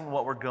processing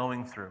what we're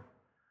going through.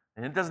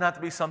 And it doesn't have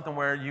to be something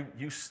where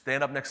you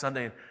stand up next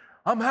Sunday and,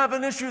 I'm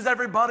having issues,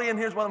 everybody, and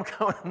here's what I'm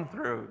going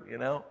through, you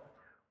know?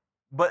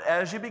 But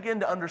as you begin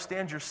to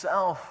understand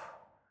yourself,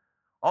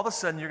 all of a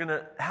sudden you're going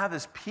to have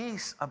this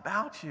peace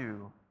about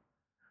you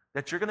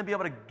that you're going to be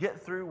able to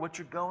get through what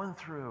you're going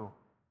through.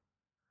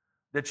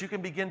 That you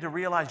can begin to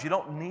realize you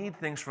don't need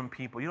things from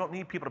people. You don't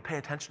need people to pay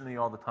attention to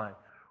you all the time.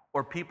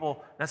 Or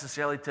people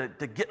necessarily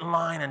to get in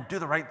line and do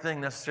the right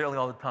thing necessarily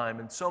all the time.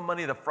 And so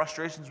many of the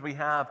frustrations we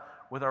have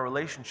with our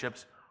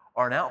relationships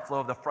are an outflow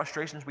of the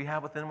frustrations we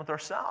have with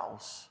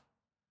ourselves.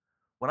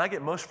 When I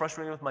get most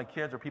frustrated with my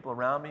kids or people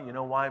around me, you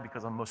know why?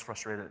 Because I'm most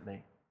frustrated at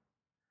me.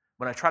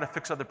 When I try to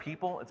fix other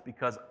people, it's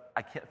because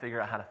I can't figure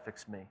out how to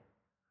fix me.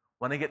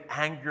 When I get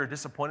angry or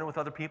disappointed with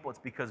other people, it's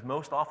because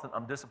most often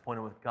I'm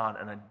disappointed with God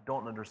and I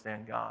don't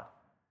understand God.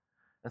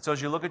 And so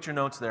as you look at your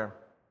notes there,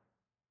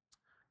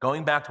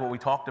 going back to what we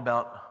talked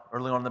about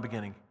early on in the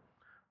beginning,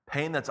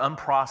 pain that's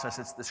unprocessed,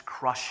 it's this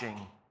crushing.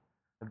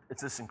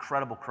 It's this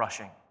incredible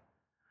crushing.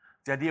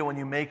 The idea when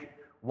you make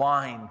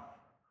wine,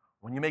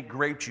 when you make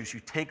grape juice, you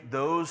take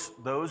those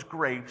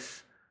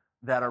grapes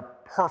that are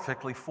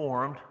perfectly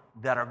formed,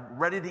 that are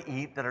ready to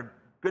eat, that are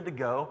good to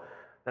go,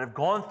 that have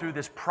gone through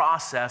this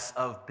process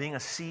of being a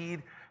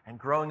seed and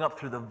growing up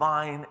through the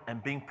vine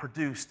and being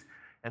produced.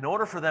 In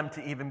order for them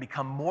to even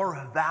become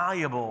more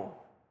valuable,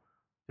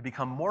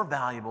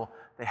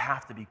 they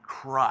have to be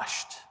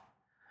crushed.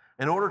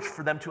 In order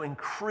for them to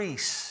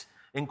increase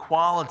in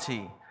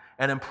quality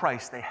and in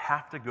price, they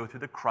have to go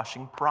through the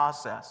crushing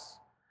process.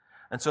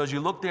 And so as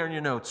you look there in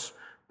your notes,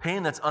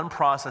 pain that's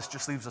unprocessed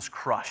just leaves us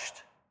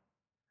crushed.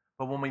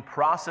 But when we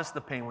process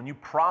the pain, when you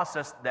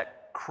process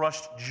that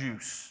crushed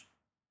juice,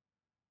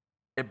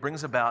 it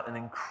brings about an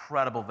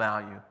incredible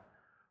value.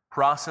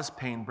 Processed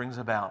pain brings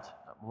about,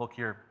 look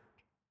here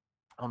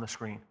on the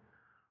screen,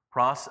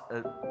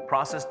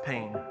 processed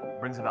pain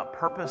brings about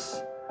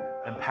purpose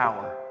and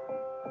power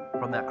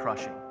from that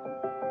crushing.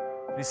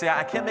 You say,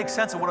 I can't make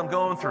sense of what I'm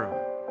going through.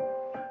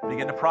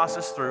 Begin to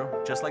process through,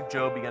 just like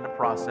Job began to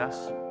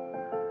process,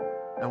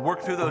 and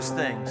work through those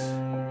things.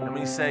 And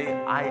when you say,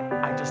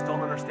 I just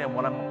don't understand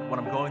what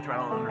I'm going through, I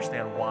don't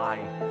understand why.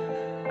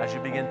 As you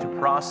begin to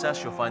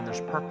process, you'll find there's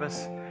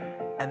purpose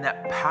and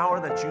that power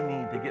that you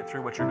need to get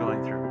through what you're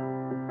going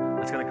through.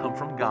 It's going to come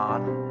from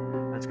God,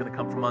 it's going to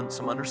come from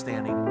some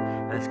understanding,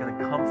 and it's going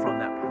to come from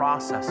that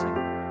processing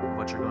of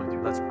what you're going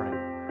through. Let's pray.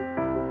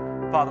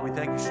 Father, we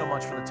thank you so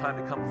much for the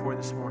time to come before you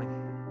this morning.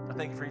 I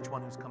thank you for each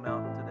one who's come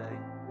out today.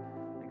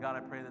 And God, I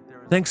pray that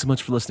there is... Thanks so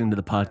much for listening to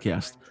the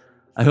podcast.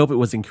 I hope it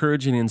was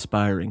encouraging and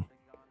inspiring.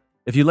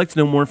 If you'd like to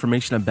know more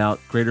information about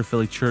Greater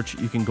Philly Church,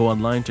 you can go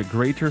online to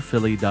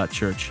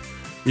greaterphilly.church.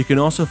 You can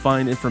also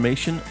find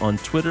information on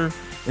Twitter,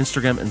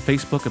 Instagram, and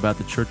Facebook about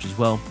the church as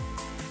well.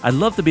 I'd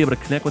love to be able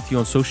to connect with you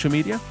on social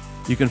media.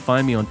 You can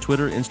find me on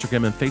Twitter,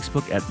 Instagram, and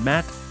Facebook at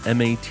Matt,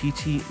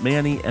 M-A-T-T,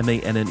 Manny,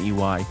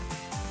 M-A-N-N-E-Y.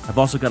 I've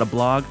also got a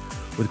blog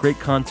with great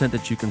content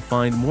that you can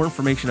find more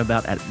information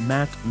about at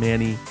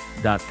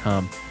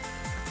mattmanny.com.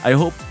 I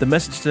hope the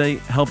message today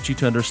helped you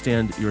to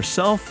understand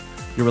yourself,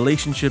 your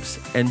relationships,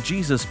 and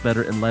Jesus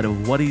better in light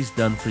of what he's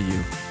done for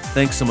you.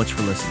 Thanks so much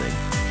for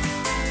listening.